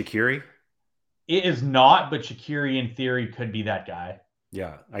 Is it Shaqiri? It is not, but Shaqiri in theory could be that guy.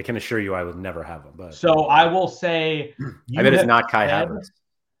 Yeah, I can assure you I would never have him. But so I will say, I bet it's not Kai Havertz.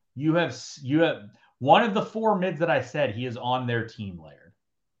 You have one of the 4 mids that I said, he is on their team, Laird.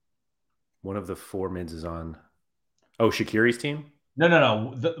 One of the 4 mids is on. Oh, Shaqiri's team?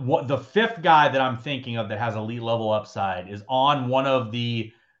 No. The 5th guy that I'm thinking of that has elite level upside is on one of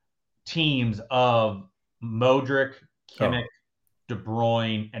the teams of Modric, Kimmich, De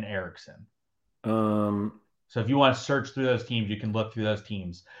Bruyne, and Eriksen. So if you want to search through those teams, you can look through those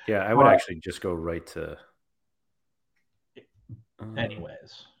teams. Yeah, I would actually just go right to.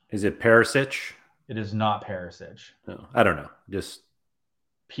 Anyways, is it Perisic? It is not Perisic. No, I don't know. Just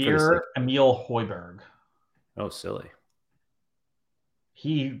Pierre-Emile Højbjerg. Oh, silly.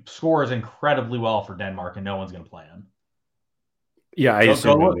 He scores incredibly well for Denmark, and no one's going to play him. Yeah, I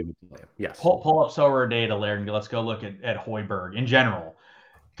assume nobody would play him. Yes. Pull up SorareData, Laird, and let's go look at Højbjerg in general.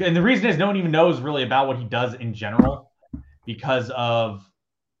 And the reason is no one even knows really about what he does in general, because of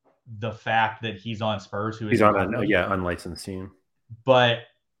the fact that he's on Spurs. He's on an unlicensed team. But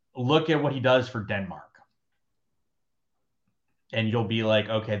look at what he does for Denmark, and you'll be like,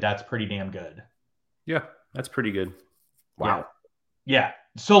 okay, that's pretty damn good. Yeah, that's pretty good. Wow. Yeah.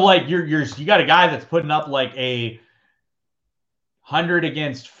 So like you got a guy that's putting up like 100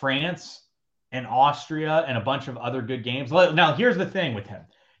 against France and Austria and a bunch of other good games. Now here's the thing with him.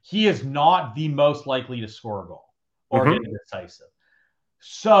 He is not the most likely to score a goal or get decisive.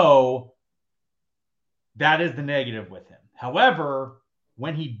 So that is the negative with him. However,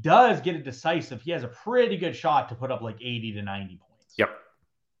 when he does get a decisive, he has a pretty good shot to put up like 80 to 90 points. Yep.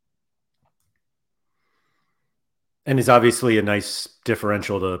 And is obviously a nice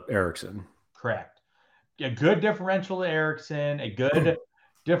differential to Eriksson. Correct. A good differential to Eriksson, a good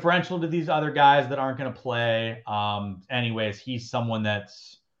differential to these other guys that aren't going to play. Anyways, he's someone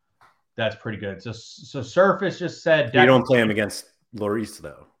that's pretty good. So Surface just said you don't play him against Lloris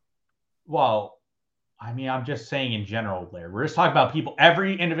though. Well, I mean, I'm just saying in general, Laird. We're just talking about people.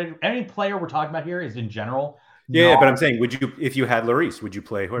 Every individual, any player we're talking about here is in general. Yeah, but I'm saying, would you, if you had Lloris, would you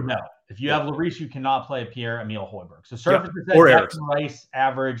play Højbjerg? No. If you have Lloris, you cannot play Pierre-Emile Højbjerg. So Surface said Declan Rice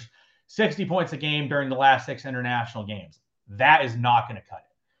averaged 60 points a game during the last 6 international games. That is not going to cut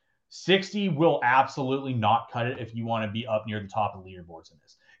it. 60 will absolutely not cut it if you want to be up near the top of the leaderboards in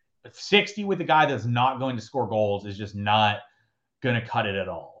this. But 60 with a guy that's not going to score goals is just not going to cut it at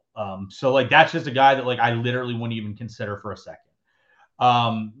all. So like that's just a guy that like I literally wouldn't even consider for a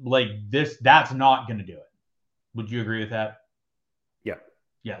second. Like this, that's not going to do it. Would you agree with that? Yeah.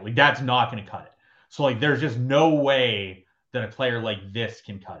 Yeah, like that's not going to cut it. So like there's just no way that a player like this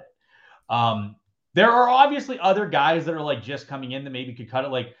can cut it. There are obviously other guys that are like just coming in that maybe could cut it.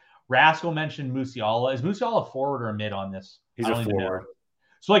 Like Rascal mentioned Musiala. Is Musiala a forward or a mid on this? He's a forward.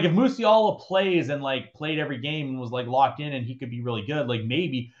 So like if Musiala plays and like played every game and was like locked in and he could be really good, like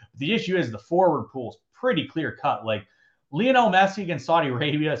maybe. The issue is the forward pool is pretty clear cut. Like Lionel Messi against Saudi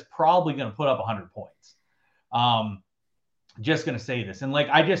Arabia is probably going to put up 100 points. Just going to say this. And like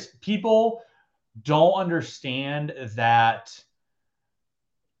people don't understand that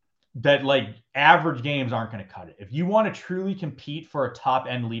like average games aren't going to cut it. If you want to truly compete for a top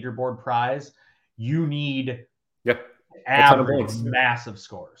end leaderboard prize, you need average massive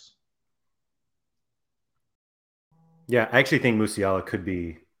scores. Yeah, I actually think Musiala could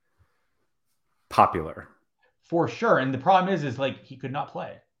be popular. For sure. And the problem is like he could not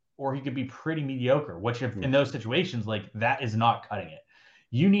play or he could be pretty mediocre, which if in those situations, like that is not cutting it.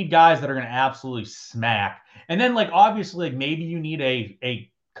 You need guys that are going to absolutely smack. And then like, obviously like maybe you need a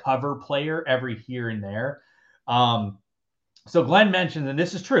cover player every here and there. So Glenn mentioned, and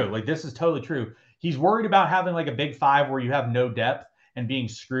this is true, like this is totally true. He's worried about having like a big 5 where you have no depth and being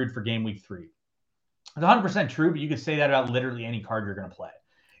screwed for game week 3. It's 100% true, but you could say that about literally any card you're going to play.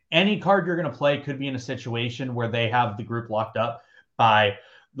 Any card you're going to play could be in a situation where they have the group locked up by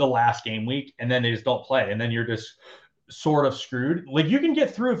the last game week and then they just don't play. And then you're just sort of screwed. Like you can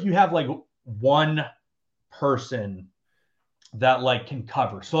get through if you have like one person that like can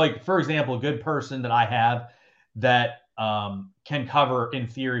cover. So like, for example, a good person that I have that can cover in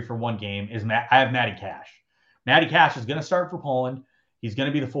theory for one game is I have Matty Cash. Matty Cash is going to start for Poland. He's going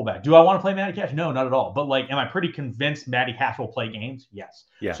to be the fullback. Do I want to play Matty Cash? No, not at all. But like, am I pretty convinced Matty Cash will play games? Yes.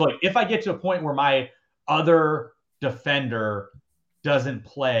 Yeah. So like, if I get to a point where my other defender doesn't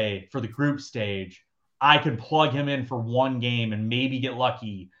play for the group stage, I could plug him in for one game and maybe get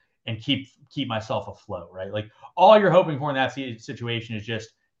lucky and keep myself afloat, right? Like all you're hoping for in that situation is just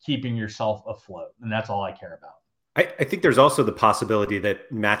keeping yourself afloat. And that's all I care about. I think there's also the possibility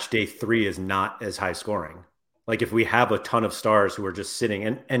that match day 3 is not as high scoring. Like if we have a ton of stars who are just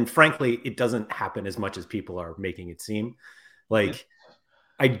sitting and frankly, it doesn't happen as much as people are making it seem. Like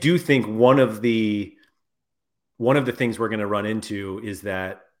I do think one of the things we're going to run into is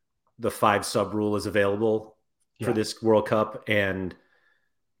that the 5 sub rule is available for this World Cup. And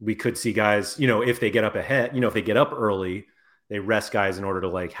we could see guys, if they get up ahead, if they get up early, they rest guys in order to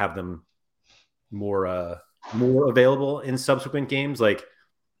like have them more available in subsequent games. Like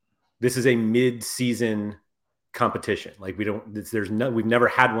this is a mid-season competition. Like we've never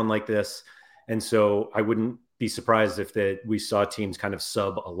had one like this. And so I wouldn't be surprised if we saw teams kind of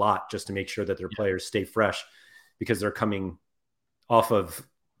sub a lot just to make sure that their players stay fresh because they're coming off of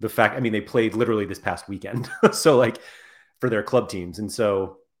the fact, they played literally this past weekend. So like for their club teams. And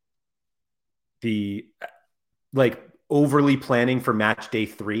so the like overly planning for match day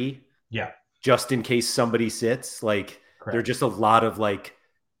 3. Yeah. Just in case somebody sits, like there are just a lot of like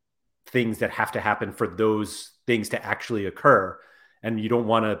things that have to happen for those things to actually occur. And you don't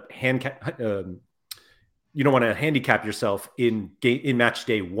want to handicap yourself in match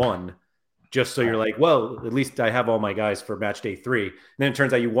day 1, just so you're like, well, at least I have all my guys for match day 3. And then it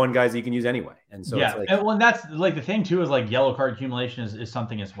turns out you won guys that you can use anyway. And so it's like, and that's like the thing too, is like yellow card accumulation is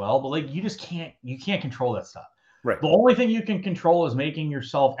something as well, but like you can't control that stuff. Right. The only thing you can control is making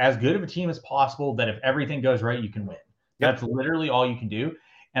yourself as good of a team as possible, that if everything goes right, you can win. Yep. That's literally all you can do.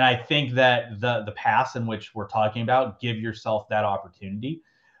 And I think that the paths in which we're talking about give yourself that opportunity.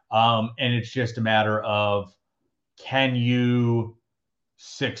 And it's just a matter of, can you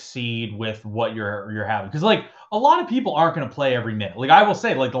succeed with what you're having? Because like a lot of people aren't going to play every minute. Like I will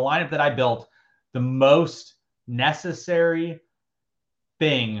say, like the lineup that I built, the most necessary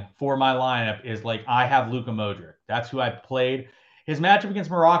thing for my lineup is like I have Luka Modric. That's who I played. His matchup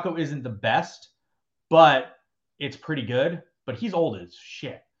against Morocco isn't the best, but it's pretty good. But he's old as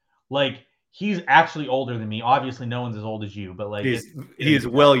shit. Like he's actually older than me. Obviously, no one's as old as you, but like he is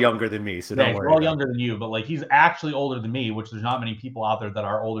well younger than me, so yeah, don't he's worry well about younger it. than you, but like he's actually older than me, which there's not many people out there that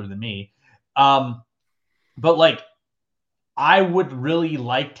are older than me. Um, but like I would really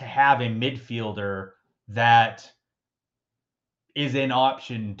like to have a midfielder that is an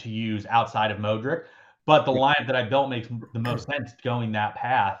option to use outside of Modric. But the Yep. lineup that I built makes the most sense going that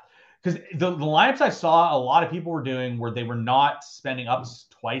path. Because the lineups I saw a lot of people were doing where they were not spending up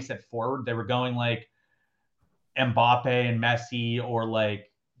twice at forward. They were going like Mbappe and Messi, or like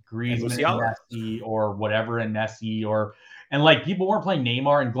And Griezmann and Musiala. Messi, or whatever and Messi, or and like people weren't playing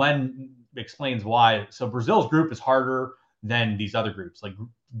Neymar, and Glenn explains why. So Brazil's group is harder than these other groups. Like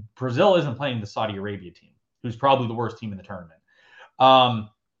Brazil isn't playing the Saudi Arabia team, who's probably the worst team in the tournament.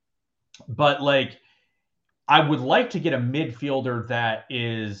 Um, but like I would like to get a midfielder that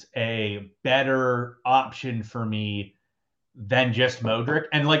is a better option for me than just Modric.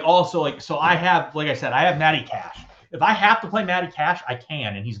 And like also like so I have, like I said, I have Matty Cash. If I have to play Matty Cash, I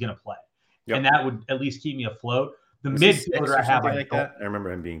can, and he's gonna play. And Yep. that would at least keep me afloat. The Was he 6 midfielder or I have, something I like don't. that? I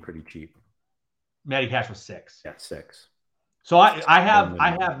remember him being pretty cheap. Matty Cash was 6. Yeah, 6. So I have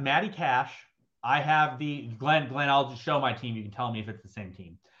I Minimum. have Matty Cash. I have the Glenn. I'll just show my team. You can tell me if it's the same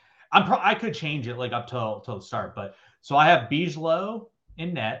team. I could change it like up till the start, but so I have Bijlow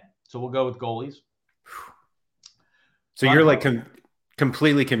in net. So we'll go with goalies. So you're like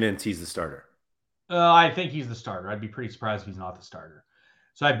completely convinced he's the starter. I think he's the starter. I'd be pretty surprised if he's not the starter.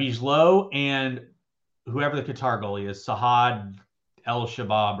 So I have Bijlow and whoever the Qatar goalie is, Sahad El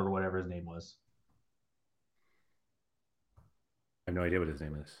Shabab or whatever his name was. I have no idea what his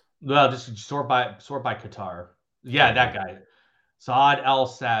name is. Well, just sort by Qatar. Yeah, that guy. Saad El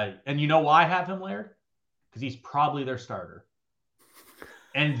Sad. And you know why I have him, Laird? Because he's probably their starter.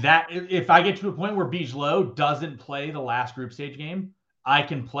 And that if I get to a point where Bijlow doesn't play the last group stage game, I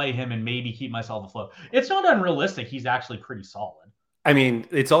can play him and maybe keep myself afloat. It's not unrealistic. He's actually pretty solid. I mean,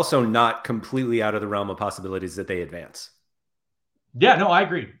 it's also not completely out of the realm of possibilities that they advance. Yeah, no, I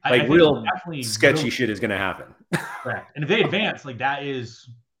agree. Like I think real definitely sketchy shit is going to happen. correct. And if they advance, like that is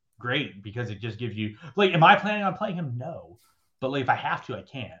great because it just gives you like, am I planning on playing him? No. But like if I have to, I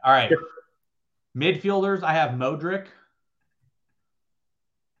can. All right. Sure. Midfielders, I have Modric.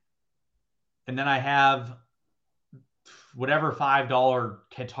 And then I have whatever $5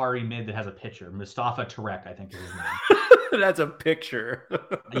 Qatari mid that has a picture. Mustafa Tarek, I think is his name. That's a picture.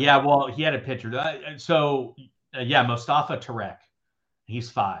 Yeah, well, he had a picture. Yeah, Mustafa Tarek. He's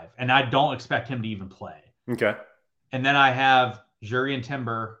 5. And I don't expect him to even play. Okay. And then I have Jurriën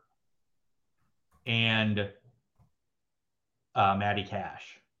Timber and Matty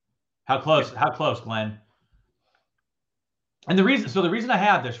Cash. How close? How close, Glenn? And the reason I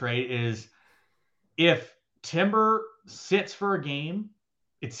have this, right, is if Timber sits for a game,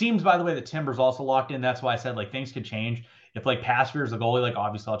 it seems, by the way, that Timber's also locked in. That's why I said like things could change. If like Pasveer is the goalie, like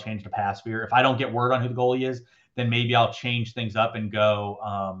obviously I'll change to Pasveer. If I don't get word on who the goalie is, then maybe I'll change things up and go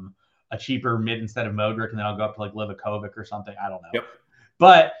a cheaper mid instead of Modric, and then I'll go up to like Livakovic or something. I don't know. Yep.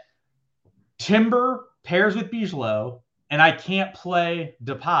 But Timber pairs with Bijlow, and I can't play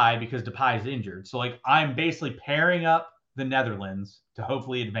Depay because Depay is injured. So like I'm basically pairing up the Netherlands to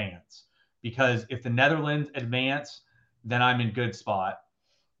hopefully advance. Because if the Netherlands advance, then I'm in good spot.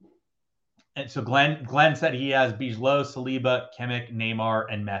 And so Glenn said he has Bijlow, Saliba, Kimmich, Neymar,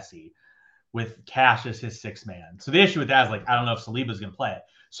 and Messi, with Cash as his 6th man. So the issue with that is like I don't know if Saliba's going to play it.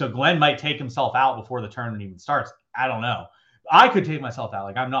 So Glenn might take himself out before the tournament even starts. I don't know. I could take myself out.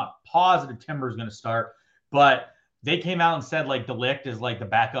 Like I'm not positive Timber's going to start, but they came out and said like De Ligt is like the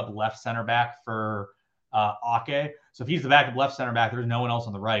backup left center back for Ake. So if he's the backup left center back, there's no one else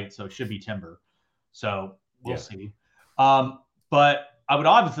on the right, so it should be Timber. So we'll see. But I would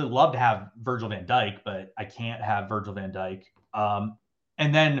obviously love to have Virgil van Dijk, but I can't have Virgil van Dijk.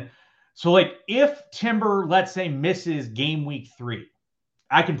 And then, so like if Timber, let's say, misses game week 3,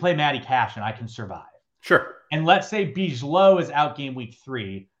 I can play Matty Cash and I can survive. Sure. And let's say Bijlow is out game week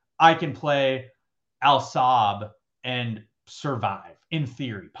 3, I can play Al Saab and survive in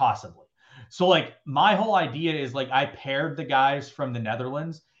theory, possibly. So like my whole idea is like I paired the guys from the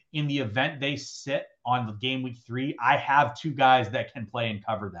Netherlands in the event they sit on the game week 3. I have 2 guys that can play and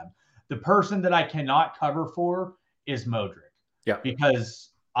cover them. The person that I cannot cover for is Modric. Yeah.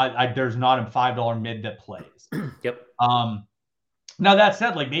 Because there's not a $5 mid that plays. Yep. Now that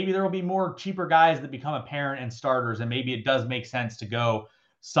said, like maybe there will be more cheaper guys that become apparent and starters, and maybe it does make sense to go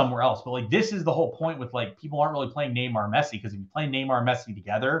somewhere else. But like this is the whole point with like people aren't really playing Neymar Messi, because if you play Neymar and Messi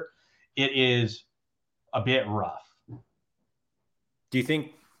together, it is a bit rough. Do you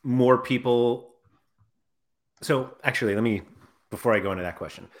think more people? So actually, before I go into that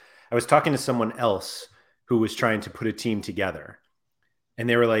question, I was talking to someone else who was trying to put a team together, and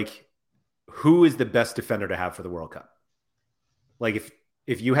they were like, who is the best defender to have for the World Cup? Like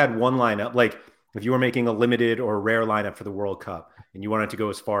if you had one lineup, like if you were making a limited or rare lineup for the World Cup and you wanted to go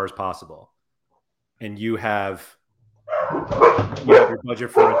as far as possible, and you have your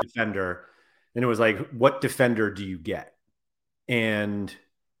budget for a defender, and it was like, what defender do you get? And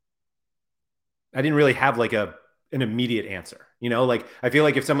I didn't really have like an immediate answer. Like I feel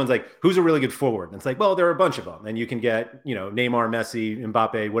like if someone's like, who's a really good forward? And it's like, well, there are a bunch of them. And you can get, Neymar, Messi,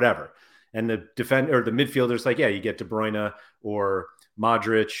 Mbappe, whatever. And the the midfielders, like, yeah, you get De Bruyne or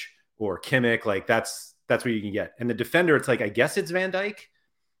Modric or Kimmich. Like that's what you can get. And the defender, it's like, I guess it's Van Dijk,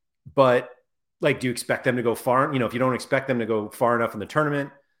 but like, do you expect them to go far? If you don't expect them to go far enough in the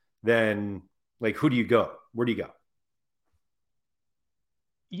tournament, then like, who do you go? Where do you go?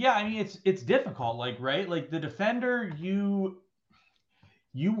 Yeah, I mean it's difficult, like, right? Like the defender, you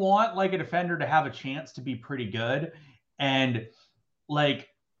want like a defender to have a chance to be pretty good, and like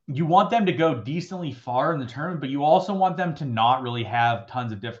you want them to go decently far in the tournament, but you also want them to not really have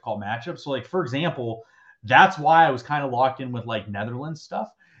tons of difficult matchups. So like for example, that's why I was kind of locked in with like Netherlands stuff,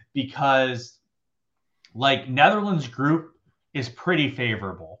 because like Netherlands group is pretty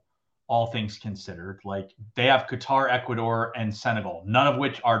favorable, all things considered. Like they have Qatar, Ecuador, and Senegal, none of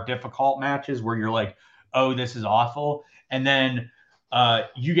which are difficult matches where you're like, oh, this is awful. And then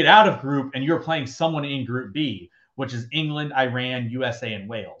you get out of group and you're playing someone in Group B, which is England, Iran, USA, and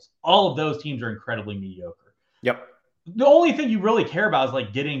Wales. All of those teams are incredibly mediocre. Yep. The only thing you really care about is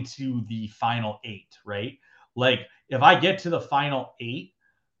like getting to the final 8, right? Like if I get to the final 8,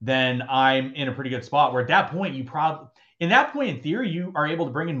 then I'm in a pretty good spot, where at that point in theory, you are able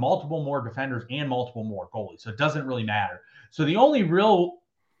to bring in multiple more defenders and multiple more goalies. So it doesn't really matter. So the only real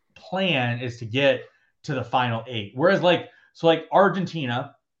plan is to get to the final 8. Whereas like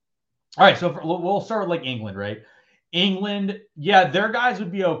Argentina, all right, so we'll start with like England, right? England, yeah, their guys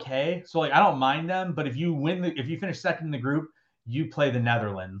would be okay. So like I don't mind them, but if you finish second in the group, you play the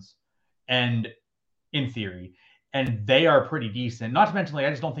Netherlands, and in theory, and they are pretty decent. Not to mention, like I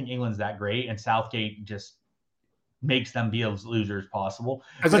just don't think England's that great, and Southgate just makes them be as losers possible.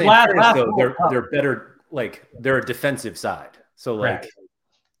 But they're better. Like they're a defensive side, so like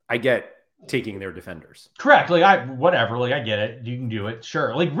I get taking their defenders. Correct. Like I get it. You can do it.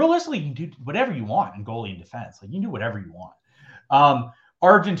 Sure. Like realistically, you can do whatever you want in goalie and defense. Like you can do whatever you want.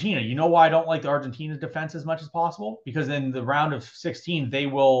 Argentina, you know why I don't like the Argentina's defense as much as possible? Because in the round of 16, they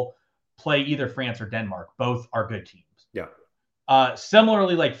will play either France or Denmark. Both are good teams. Yeah.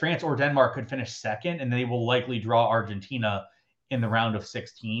 Similarly, like France or Denmark could finish second, and they will likely draw Argentina in the round of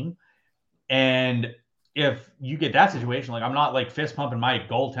 16. And if you get that situation, like I'm not like fist pumping my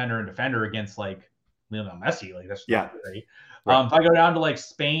goaltender and defender against like Lionel Messi, like that's not great. Right. If I go down to like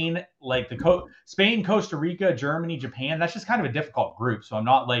Spain, like Spain, Costa Rica, Germany, Japan, that's just kind of a difficult group. So I'm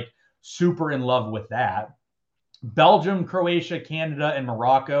not like super in love with that. Belgium, Croatia, Canada, and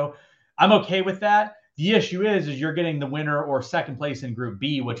Morocco, I'm okay with that. The issue is you're getting the winner or second place in Group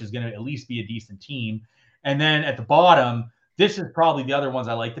B, which is going to at least be a decent team. And then at the bottom, this is probably the other ones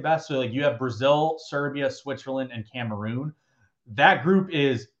I like the best. So like you have Brazil, Serbia, Switzerland, and Cameroon. That group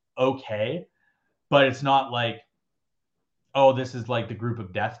is okay, but it's not like, oh, this is like the group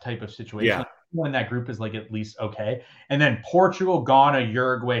of death type of situation. Yeah. When that group is like at least okay. And then Portugal, Ghana,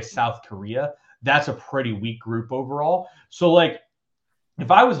 Uruguay, South Korea. That's a pretty weak group overall. So like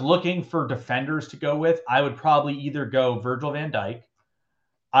if I was looking for defenders to go with, I would probably either go Virgil van Dijk.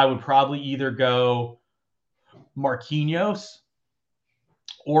 I would probably either go Marquinhos,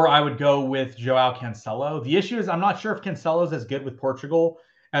 or I would go with Joao Cancelo. The issue is I'm not sure if Cancelo's as good with Portugal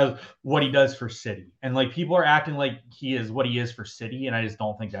as what he does for City. And like people are acting like he is what he is for City, and I just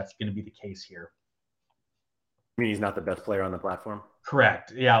don't think that's going to be the case here. I mean, he's not the best player on the platform.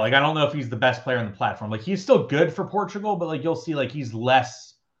 Correct. Yeah, like I don't know if he's the best player on the platform. Like he's still good for Portugal, but like you'll see like he's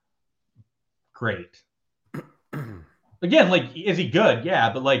less great. Again, like is he good?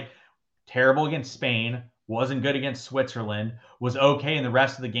 Yeah, but like terrible against Spain, wasn't good against Switzerland, was okay in the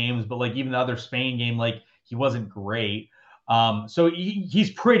rest of the games, but like even the other Spain game, like he wasn't great. So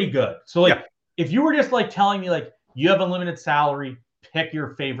he's pretty good. So like if you were just like telling me like you have unlimited salary, pick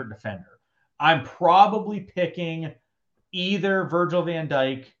your favorite defender. I'm probably picking either Virgil van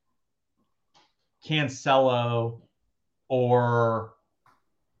Dijk, Cancelo, or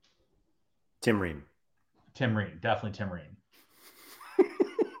Tim Ream. Tim Ream. Definitely Tim Ream.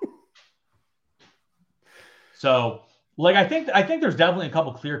 So, like, I think there's definitely a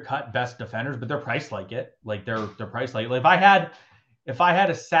couple clear cut best defenders, but they're priced like it. Like they're priced like it. Like if I had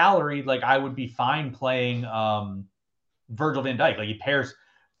a salary, like I would be fine playing Virgil van Dijk. Like he pairs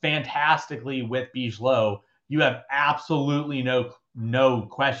fantastically with Bijlow. You have absolutely no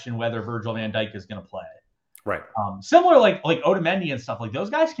question whether Virgil van Dijk is going to play. Right. Similar like Otamendi and stuff. Like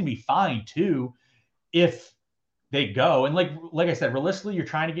those guys can be fine too if they go. And like I said, realistically, you're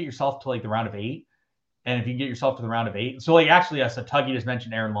trying to get yourself to like the round of 8. And if you get yourself to the round of 8, so like actually, yes, Tuggy just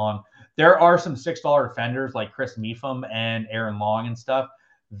mentioned Aaron Long. There are some $6 defenders like Chris Mepham and Aaron Long and stuff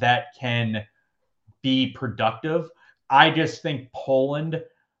that can be productive. I just think Poland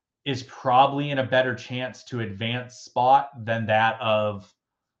is probably in a better chance to advance spot than that of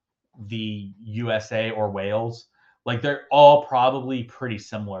the USA or Wales. Like they're all probably pretty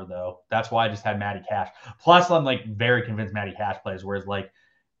similar though. That's why I just had Matty Cash. Plus, I'm like very convinced Matty Cash plays, whereas like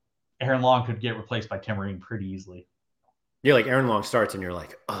Aaron Long could get replaced by Tim Ream pretty easily. Yeah, like Aaron Long starts and you're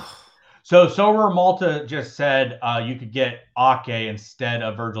like, oh. So Sorare Malta just said you could get Ake instead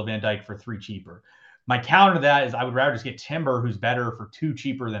of Virgil van Dijk for 3 cheaper. My counter to that is I would rather just get Timber, who's better for 2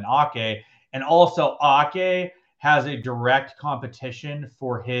 cheaper than Ake. And also Ake has a direct competition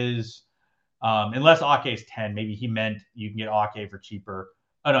for his, unless Ake is 10, maybe he meant you can get Ake for cheaper.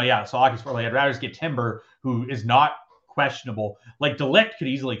 Oh, no, yeah. So Ake's for like, I'd rather just get Timber, who is not questionable. Like De Ligt could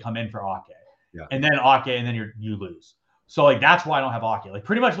easily come in for Ake. Yeah. And then Ake, and then you lose. So like that's why I don't have Ake. Like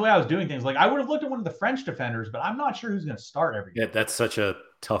pretty much the way I was doing things, like I would have looked at one of the French defenders, but I'm not sure who's going to start every game. Yeah, that's such a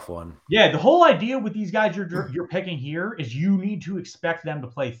tough one. Yeah, the whole idea with these guys you're picking here is you need to expect them to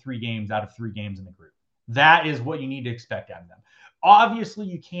play 3 games out of 3 games in the group. That is what you need to expect out of them. Obviously,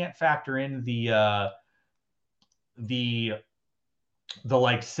 you can't factor in the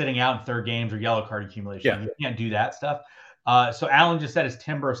like sitting out in 3rd games or yellow card accumulation. Yeah. You can't do that stuff. So Alan just said, is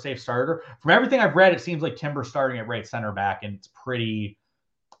Timber a safe starter? From everything I've read, it seems like Timber's starting at right center back, and it's pretty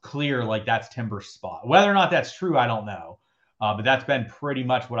clear like that's Timber's spot. Whether or not that's true, I don't know. But that's been pretty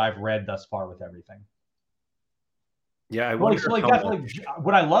much what I've read thus far with everything. Yeah, I wonder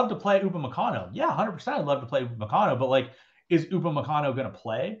would I love to play Upamecano? Yeah, 100%. I'd love to play Upamecano, but like, is Upamecano going to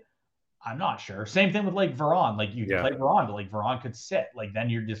play? I'm not sure. Same thing with like Varane. Like you can play Varane, but like Varane could sit. Like then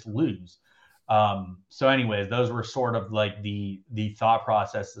you just lose. So anyways, those were sort of like the thought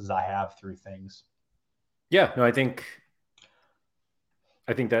processes I have through things. Yeah, no, I think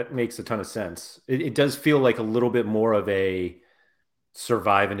that makes a ton of sense. It does feel like a little bit more of a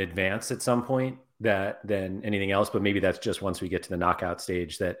survive and advance at some point than anything else, but maybe that's just once we get to the knockout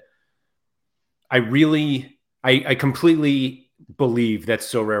stage. That I completely believe that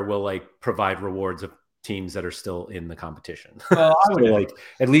Sorare will like provide rewards of teams that are still in the competition. Well, so like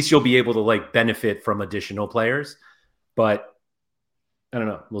at least you'll be able to like benefit from additional players, but I don't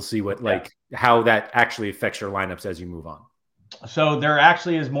know. We'll see what like how that actually affects your lineups as you move on. So there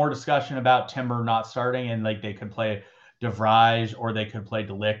actually is more discussion about Timber not starting, and like they could play De Vrij or they could play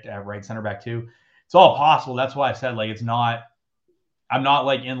De Ligt at right center back too. It's all possible. That's why I said like it's not. I'm not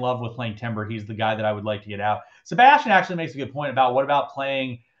like in love with playing Timber. He's the guy that I would like to get out. Sebastian actually makes a good point about what about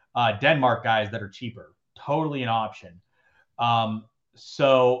playing Denmark guys that are cheaper? Totally an option.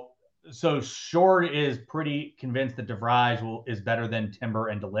 So Short is pretty convinced that De Vrij is better than Timber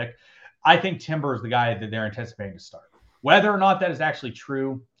and De Ligt. I think Timber is the guy that they're anticipating to start. Whether or not that is actually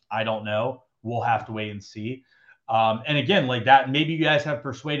true, I don't know. We'll have to wait and see. And again, like that, maybe you guys have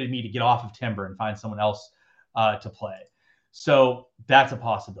persuaded me to get off of Timber and find someone else to play. So that's a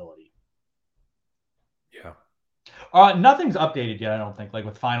possibility. Yeah. Nothing's updated yet, I don't think, like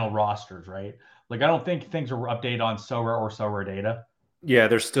with final rosters, right? Like I don't think things are updated on Sorare or SorareData. Yeah,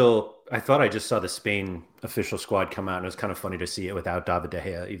 there's still. I thought I just saw the Spain official squad come out, and it was kind of funny to see it without David De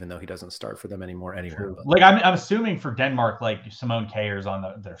Gea, even though he doesn't start for them anymore. Anywhere, but. Like I'm assuming for Denmark, like Simone Kjær's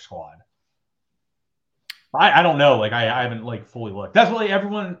on their squad. I don't know. Like I haven't like fully looked. That's what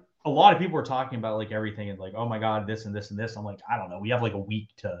like, a lot of people are talking about like everything and like, oh my God, this and this and this. I'm like, I don't know. We have like a week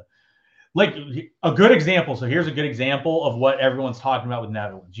to like a good example. So here's a good example of what everyone's talking about with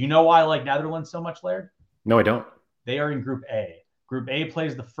Netherlands. You know why I like Netherlands so much, Laird? No, I don't. They are in Group A. Group A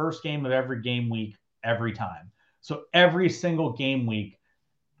plays the first game of every game week every time. So every single game week,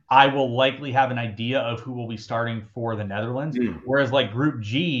 I will likely have an idea of who will be starting for the Netherlands. Whereas like Group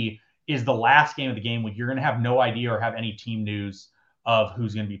G is the last game of the game week. You're going to have no idea or have any team news of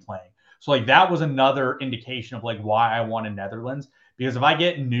who's going to be playing. So like that was another indication of like why I wanted Netherlands, because if I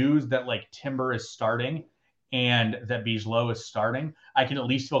get news that like Timber is starting and that Bijlo is starting, I can at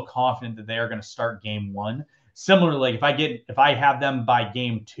least feel confident that they are going to start game one. Similarly, like if I have them by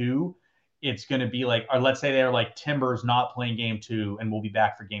game two, it's going to be like, or let's say they're like Timber's not playing game two and we'll be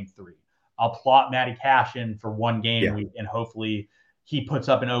back for game three. I'll plot Matty Cash in for one game week and hopefully he puts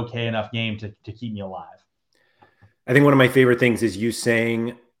up an okay enough game to keep me alive. I think one of my favorite things is you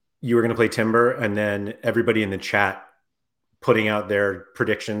saying you were going to play Timber and then everybody in the chat putting out their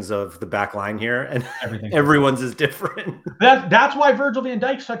predictions of the back line here, and everyone's is different. That's why Virgil van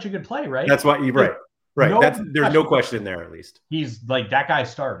Dijk's such a good play, right? That's why you're right. There's no question there, at least. He's like, that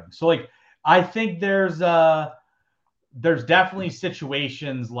guy's starting. So like, I think there's definitely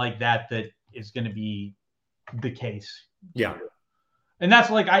situations like that is going to be the case. Yeah. And that's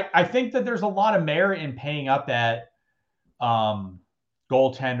like, I think that there's a lot of merit in paying up at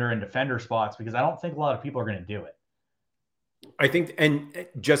goaltender and defender spots, because I don't think a lot of people are going to do it. I think, and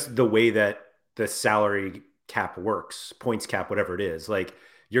just the way that the salary cap works, points cap, whatever it is, like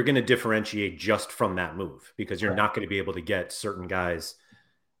you're going to differentiate just from that move, because you're not going to be able to get certain guys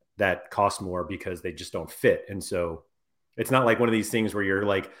that cost more because they just don't fit. And so it's not like one of these things where you're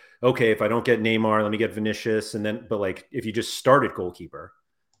like, okay, if I don't get Neymar, let me get Vinicius. And then, but like, if you just start at goalkeeper,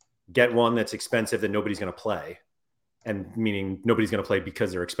 get one that's expensive that nobody's going to play, and meaning nobody's going to play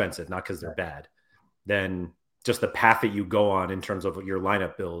because they're expensive, not because they're bad, then just the path that you go on in terms of your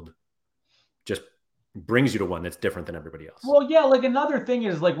lineup build just brings you to one that's different than everybody else. Well, yeah, like another thing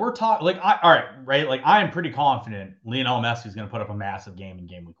is like we're talking like all right, like I am pretty confident Lionel Messi is going to put up a massive game in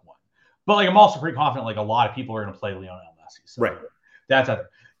game week one, but like I'm also pretty confident like a lot of people are going to play Lionel Messi. So right, that's out there.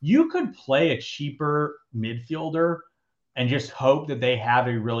 You could play a cheaper midfielder and just hope that they have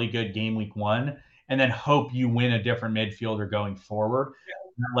a really good game week one, and then hope you win a different midfielder going forward,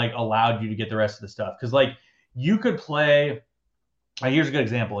 that like allowed you to get the rest of the stuff. Because like you could play. Here's a good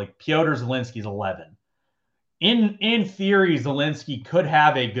example. Like Piotr Zielinski's 11. In theory, Zielinski could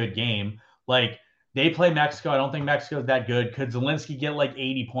have a good game. Like they play Mexico. I don't think Mexico's that good. Could Zielinski get like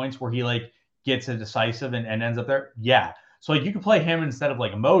 80 points where he like gets a decisive and ends up there? Yeah. So like you can play him instead of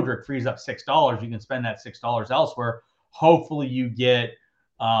like a Modric, frees up $6. You can spend that $6 elsewhere. Hopefully you get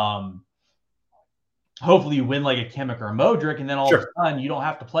hopefully you win like a Kimmich or a Modric, and then all of a sudden you don't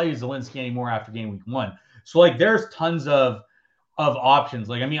have to play Zielinski anymore after game week one. So like there's tons of options.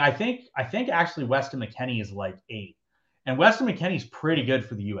 Like, I mean, I think actually Weston McKennie is like 8, and Weston McKennie's pretty good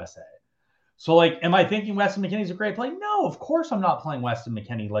for the USA. So like, am I thinking Weston McKennie's a great play? No, of course I'm not playing Weston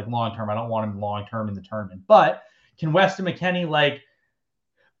McKennie like long-term. I don't want him long-term in the tournament, but can Weston McKennie like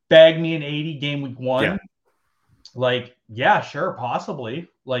bag me an 80 game week one? Yeah. Like, yeah, sure. Possibly.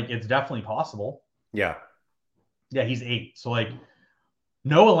 Like it's definitely possible. Yeah. Yeah. He's 8. So like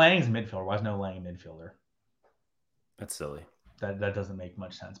Noah Lang's a midfielder. Why is Noah Lang a midfielder? That's silly. That doesn't make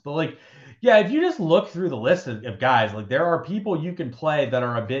much sense. But like, yeah, if you just look through the list of guys, like there are people you can play that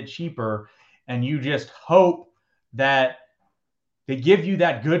are a bit cheaper, and you just hope that they give you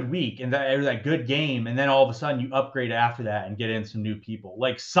that good week and that good game, and then all of a sudden you upgrade after that and get in some new people.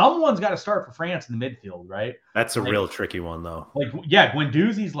 Like someone's got to start for France in the midfield, right? That's a real tricky one though. Like, yeah,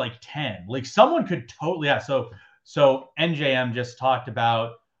 Guendouzi's like 10. Like someone could totally So NJM just talked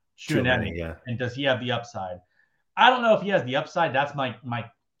about Chouameni, yeah. And does he have the upside? I don't know if he has the upside. That's my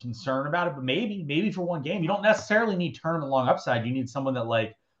concern about it. But maybe for one game, you don't necessarily need tournament long upside. You need someone that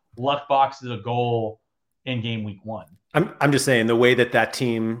like luck boxes a goal in game week one. I'm just saying the way that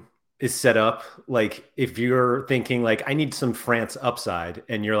team is set up. Like if you're thinking like I need some France upside,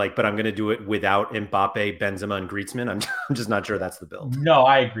 and you're like, but I'm going to do it without Mbappe, Benzema, and Griezmann. I'm just not sure that's the build. No,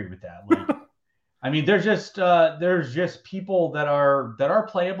 I agree with that. Like, I mean, there's just people that are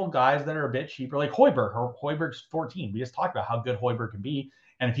playable guys that are a bit cheaper, like Højbjerg. Højbjerg's 14. We just talked about how good Højbjerg can be,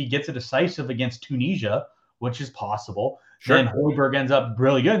 and if he gets a decisive against Tunisia, which is possible, then Højbjerg ends up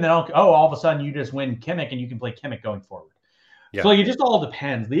really good, and then all of a sudden you just win Kimmich, and you can play Kimmich going forward. Yeah. So like, it just all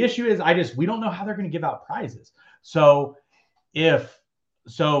depends. The issue is we don't know how they're going to give out prizes. So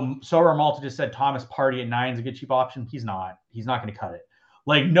Sorar Malta just said Thomas Partey at 9 is a good cheap option. He's not going to cut it.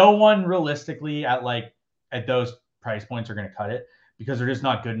 Like no one realistically at those price points are going to cut it, because they're just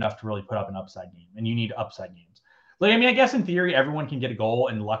not good enough to really put up an upside game, and you need upside games. Like, I mean, I guess in theory, everyone can get a goal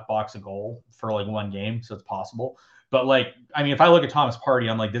and luck box a goal for like one game. So it's possible. But like, I mean, if I look at Thomas Partey,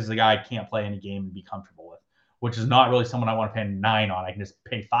 I'm like, this is a guy I can't play any game and be comfortable with, which is not really someone I want to pay 9 on. I can just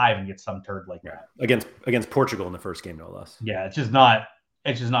pay 5 and get some turd like that. Against Portugal in the first game, no less. Yeah. It's just not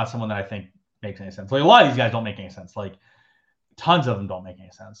It's just not someone that I think makes any sense. Like a lot of these guys don't make any sense. Like tons of them don't make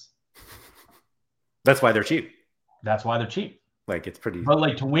any sense. That's why they're cheap. That's why they're cheap. Like it's pretty. But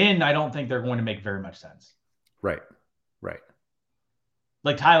like to win, I don't think they're going to make very much sense. Right. Right.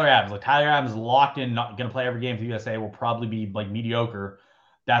 Like Tyler Adams. Like Tyler Adams is locked in, not going to play every game for the USA, will probably be like mediocre.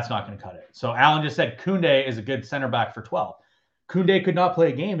 That's not going to cut it. So Alan just said Koundé is a good center back for 12. Koundé could not play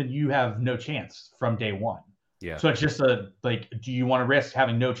a game and you have no chance from day one. Yeah. So it's just do you want to risk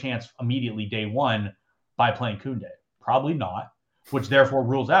having no chance immediately day one by playing Koundé? Probably not, which therefore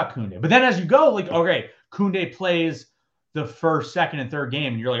rules out Koundé. But then as you go, like, okay, Koundé plays the first, second, and third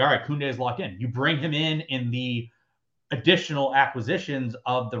game, and you're like, all right, Koundé is locked in. You bring him in the additional acquisitions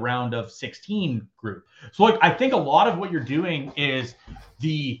of the round of 16 group. So like I think a lot of what you're doing is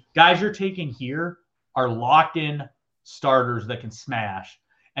the guys you're taking here are locked in starters that can smash.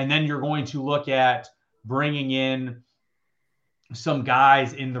 And then you're going to look at bringing in some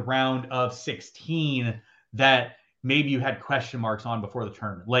guys in the round of 16 that maybe you had question marks on before the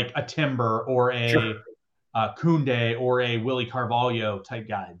tournament, like a Timber or a Koundé or a Willie Carvalho type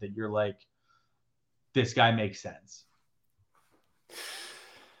guy that you're like, this guy makes sense.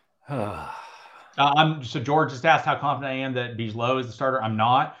 So George just asked how confident I am that Bijlow is the starter. I'm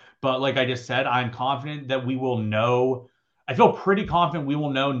not, but like I just said, I'm confident that we will know. I feel pretty confident we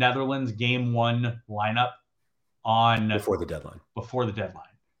will know Netherlands game 1 lineup on before the deadline,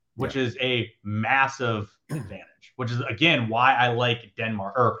 which is a massive advantage, which is again why I like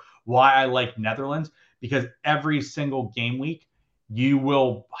Denmark or why I like Netherlands, because every single game week you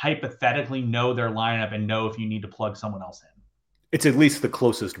will hypothetically know their lineup and know if you need to plug someone else in. It's at least the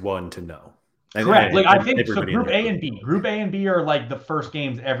closest one to know. Correct. Like I think so. Group A and B are like the first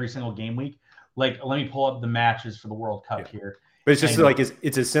games every single game week. Like let me pull up the matches for the World Cup here. But it's just like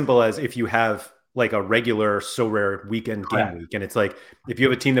it's as simple as if you have like a regular Sorare weekend game week, and it's like if you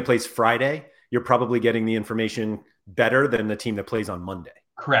have a team that plays Friday, you're probably getting the information better than the team that plays on Monday.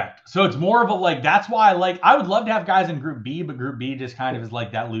 Correct. So it's more of a like that's why I would love to have guys in Group B, but Group B just kind of is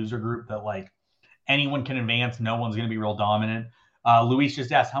like that loser group that like anyone can advance. No one's going to be real dominant. Luis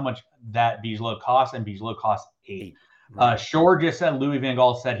just asked how much that Bijlow costs, and Bijlow costs 8. Shore just said Louis Van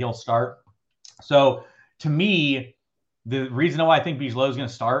Gaal said he'll start. So to me, the reason why I think Bijlow is going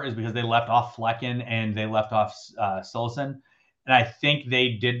to start is because they left off Flecken and they left off Sillison. And I think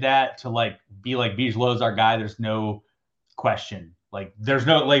they did that to like be like Bijlow's our guy. There's no question. Like there's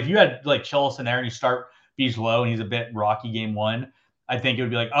no like if you had like Chillison there and you start Bijlow and he's a bit rocky game 1, I think it would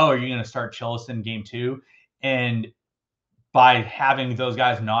be like, oh, are you going to start Chillison game 2? And by having those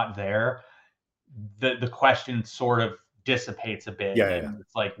guys not there, the question sort of dissipates a bit. And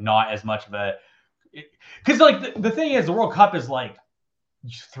it's like not as much of a because like the thing is the World Cup is like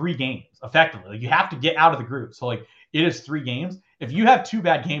 3 games effectively. Like, you have to get out of the group. So like it is 3 games. If you have 2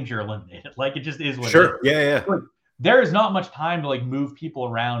 bad games, you're eliminated. Like it just is what it is. Yeah. Like, there is not much time to like move people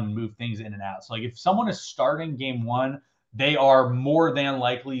around and move things in and out. So like if someone is starting game 1, they are more than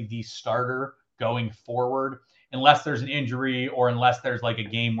likely the starter going forward, unless there's an injury or unless there's like a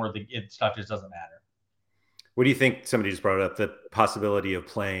game where stuff just doesn't matter. What do you think? Somebody just brought up the possibility of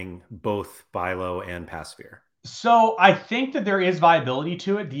playing both Bijlow and Pasveer. So I think that there is viability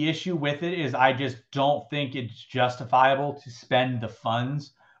to it. The issue with it is I just don't think it's justifiable to spend the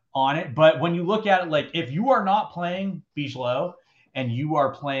funds on it. But when you look at it, like if you are not playing Bijlow and you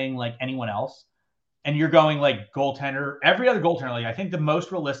are playing like anyone else, and you're going like goaltender, every other goaltender, like I think the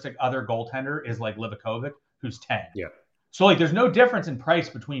most realistic other goaltender is like Livakovic, who's 10. Yeah. So like there's no difference in price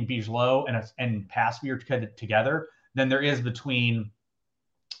between Bijlow and Pasveer together than there is between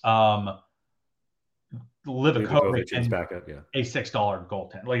Livakovic and backup, a $6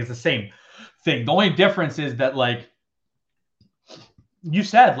 goaltender. Like it's the same thing. The only difference is that like you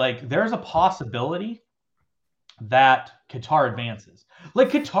said, like there's a possibility that Qatar advances. Like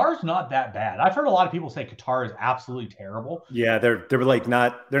Qatar's not that bad. I've heard a lot of people say Qatar is absolutely terrible. Yeah, they're like they're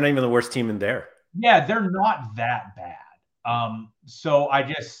not even the worst team in there. Yeah, they're not that bad. So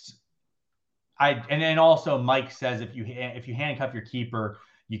and also Mike says if you handcuff your keeper,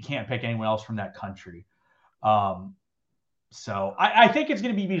 you can't pick anyone else from that country. So I think it's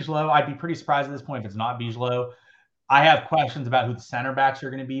going to be Bijlow. I'd be pretty surprised at this point if it's not Bijlow. I have questions about who the center backs are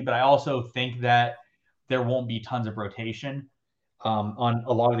going to be, but I also think that there won't be tons of rotation on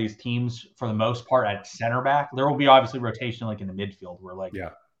a lot of these teams for the most part at center back. There will be obviously rotation like in the midfield where like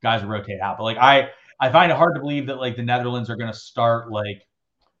guys will rotate out. But like I find it hard to believe that like the Netherlands are going to start like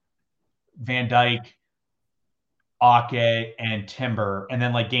Van Dijk, Ake, and Timber, and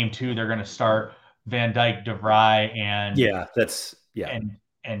then like game 2 they're going to start Van Dijk, De Vrij, and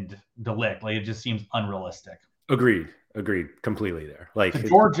and De Ligt. Like it just seems unrealistic. Agreed. Agreed completely there. Like So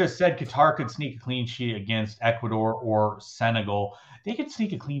George just said Qatar could sneak a clean sheet against Ecuador or Senegal. They could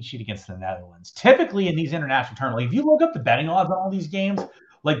sneak a clean sheet against the Netherlands. Typically in these international tournaments, like if you look up the betting odds on all these games,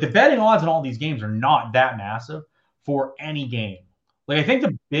 like the betting odds on all these games are not that massive for any game. Like I think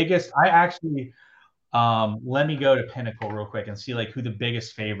the biggest, I actually, let me go to Pinnacle real quick and see like who the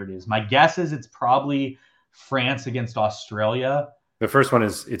biggest favorite is. My guess is it's probably France against Australia. the first one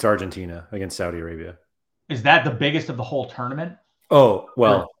it's Argentina against Saudi Arabia. Is that the biggest of the whole tournament? Oh,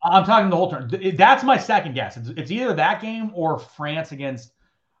 well, I'm talking the whole tournament. That's my second guess. It's either that game or France against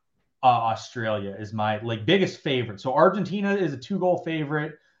Australia is my like biggest favorite. So Argentina is a 2-goal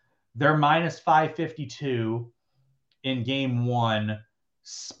favorite. They're minus 552 in game one.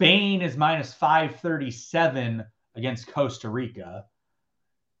 Spain is minus 537 against Costa Rica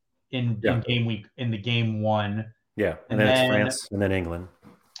in the game one. Yeah, and then it's France and then England.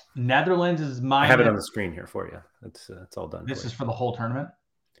 Netherlands is minus. I have it on the screen here for you. It's all done. This is for the whole tournament.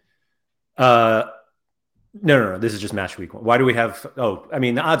 No. This is just match week one. Why do we have? Oh, I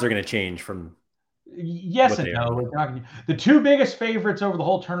mean, the odds are going to change from. Yes and no. The two biggest favorites over the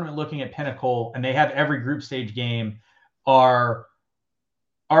whole tournament, looking at Pinnacle, and they have every group stage game, are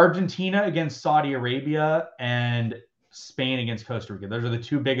Argentina against Saudi Arabia and Spain against Costa Rica. Those are the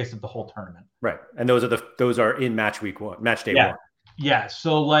two biggest of the whole tournament. Right, and those are in match week one, match day one. Yeah.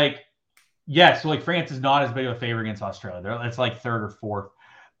 So France is not as big of a favorite against Australia. It's like third or fourth.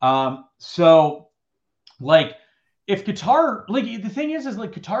 So like if Qatar, like the thing is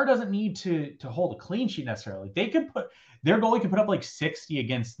like Qatar doesn't need to hold a clean sheet necessarily. They could their goalie could put up like 60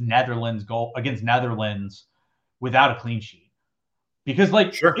 against Netherlands without a clean sheet. Because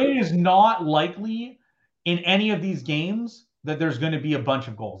like It is not likely in any of these games that there's going to be a bunch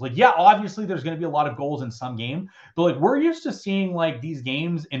of goals. Like, yeah, obviously there's going to be a lot of goals in some game, but like we're used to seeing like these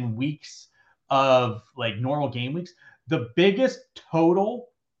games in weeks of like normal game weeks. The biggest total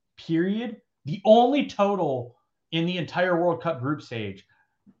period, the only total in the entire World Cup group stage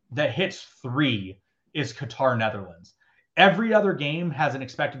that hits 3 is Qatar Netherlands. Every other game has an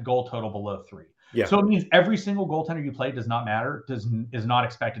expected goal total below 3. Yeah. So it means every single goaltender you play does not matter, is not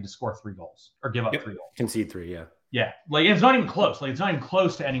expected to score 3 goals or give up 3 goals. Concede 3, yeah. Yeah, like it's not even close. Like it's not even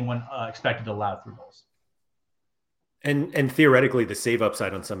close to anyone expected to allow 3 goals. And theoretically, the save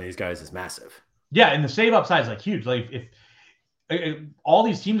upside on some of these guys is massive. Yeah, and the save upside is like huge. Like if all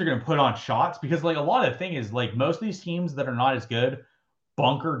these teams are going to put on shots, because like a lot of the thing is like most of these teams that are not as good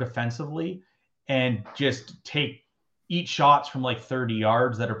bunker defensively and just eat shots from like 30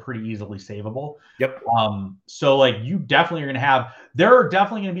 yards that are pretty easily savable. Yep. So like you definitely are going to there are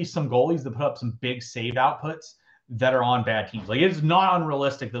definitely going to be some goalies that put up some big save outputs that are on bad teams. Like it's not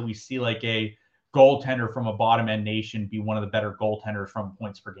unrealistic that we see like a goaltender from a bottom end nation be one of the better goaltenders from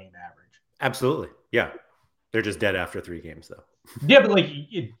points per game average. Absolutely. Yeah. They're just dead after 3 games though. Yeah, but like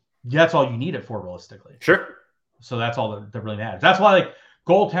that's all you need it for realistically. Sure. So that's all that really matters. That's why like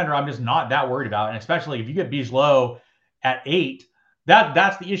goaltender, I'm just not that worried about. And especially if you get Bigelow at 8,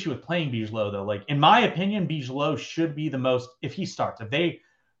 that's the issue with playing Bigelow though. Like in my opinion, Bigelow should be the most, if he starts,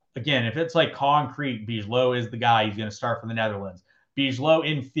 if it's like concrete, Bigelow is the guy. He's going to start for the Netherlands. Bigelow,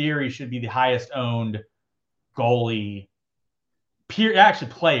 in theory, should be the highest owned goalie,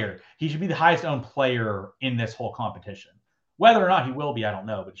 player. He should be the highest owned player in this whole competition. Whether or not he will be, I don't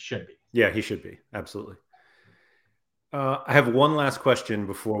know, but he should be. Yeah, he should be. Absolutely. I have one last question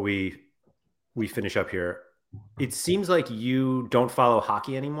before we finish up here. It seems like you don't follow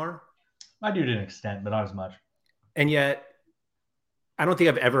hockey anymore. I do to an extent, but not as much. And yet, I don't think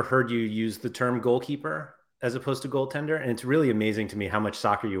I've ever heard you use the term goalkeeper as opposed to goaltender. And it's really amazing to me how much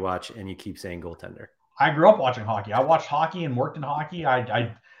soccer you watch and you keep saying goaltender. I grew up watching hockey. I watched hockey and worked in hockey.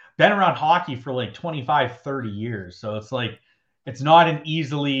 I've been around hockey for like 25, 30 years. So it's like, it's not an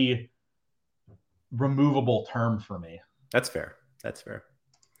easily removable term for me. That's fair. That's fair.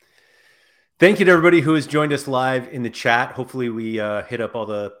 Thank you to everybody who has joined us live in the chat. Hopefully we hit up all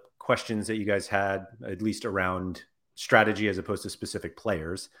the questions that you guys had, at least around strategy as opposed to specific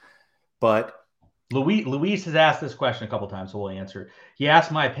players. But Luis has asked this question a couple of times, so we'll answer. He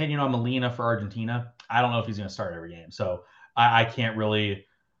asked my opinion on Molina for Argentina. I don't know if he's going to start every game, so I can't really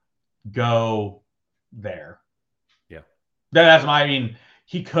go there. Yeah.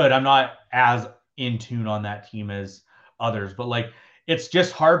 He could. I'm not as in tune on that team as others, but like it's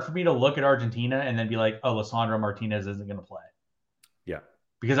just hard for me to look at Argentina and then be like, oh, Lisandro Martinez isn't going to play. Yeah.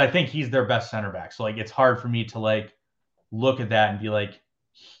 Because I think he's their best center back. So like it's hard for me to like look at that and be like,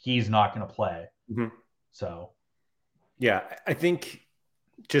 he's not going to play. Mm-hmm. So yeah, I think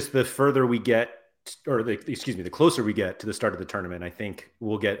just the further we get, the closer we get to the start of the tournament, I think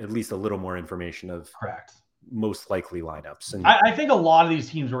we'll get at least a little more information of correct most likely lineups. And I think a lot of these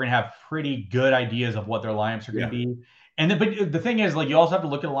teams are going to have pretty good ideas of what their lineups are going to be. And then, but the thing is, like, you also have to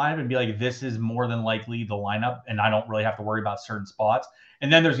look at the lineup and be like, this is more than likely the lineup, and I don't really have to worry about certain spots.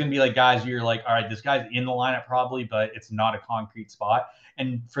 And then there's going to be like guys you're like, all right, this guy's in the lineup probably, but it's not a concrete spot.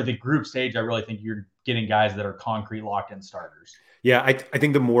 And for the group stage, I really think you're getting guys that are concrete locked-in starters. Yeah, I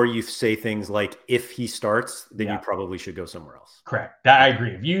think the more you say things like if he starts, then you probably should go somewhere else. Correct. That I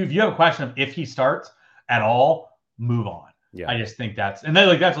agree. If you have a question of if he starts at all, move on. Yeah. I just think that's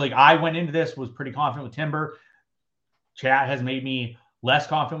I went into this, was pretty confident with Timber. Chat has made me less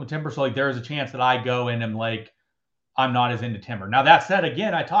confident with Timber. So like there is a chance that I go in and like I'm not as into Timber. Now that said,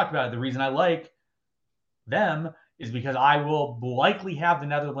 again, I talked about it. The reason I like them is because I will likely have the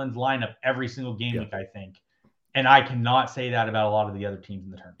Netherlands lineup every single game week, I think. And I cannot say that about a lot of the other teams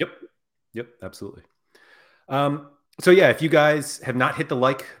in the tournament. Yep, absolutely. So yeah, if you guys have not hit the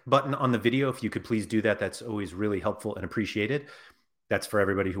like button on the video, if you could please do that, that's always really helpful and appreciated. That's for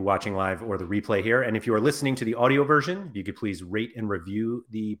everybody who's watching live or the replay here. And if you are listening to the audio version, if you could please rate and review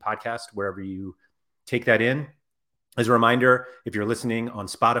the podcast wherever you take that in. As a reminder, if you're listening on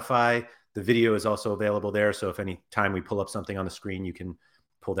Spotify, the video is also available there. So if any time we pull up something on the screen, you can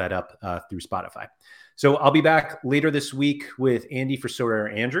pull that up through Spotify. So I'll be back later this week with Andy for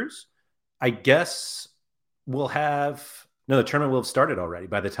Sorare Andrews. I guess we'll have the tournament will have started already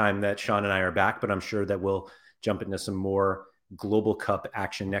by the time that Sean and I are back, but I'm sure that we'll jump into some more Global Cup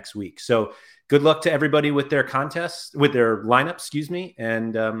action next week. So good luck to everybody with their contests, with their lineup,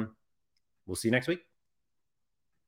 and we'll see you next week.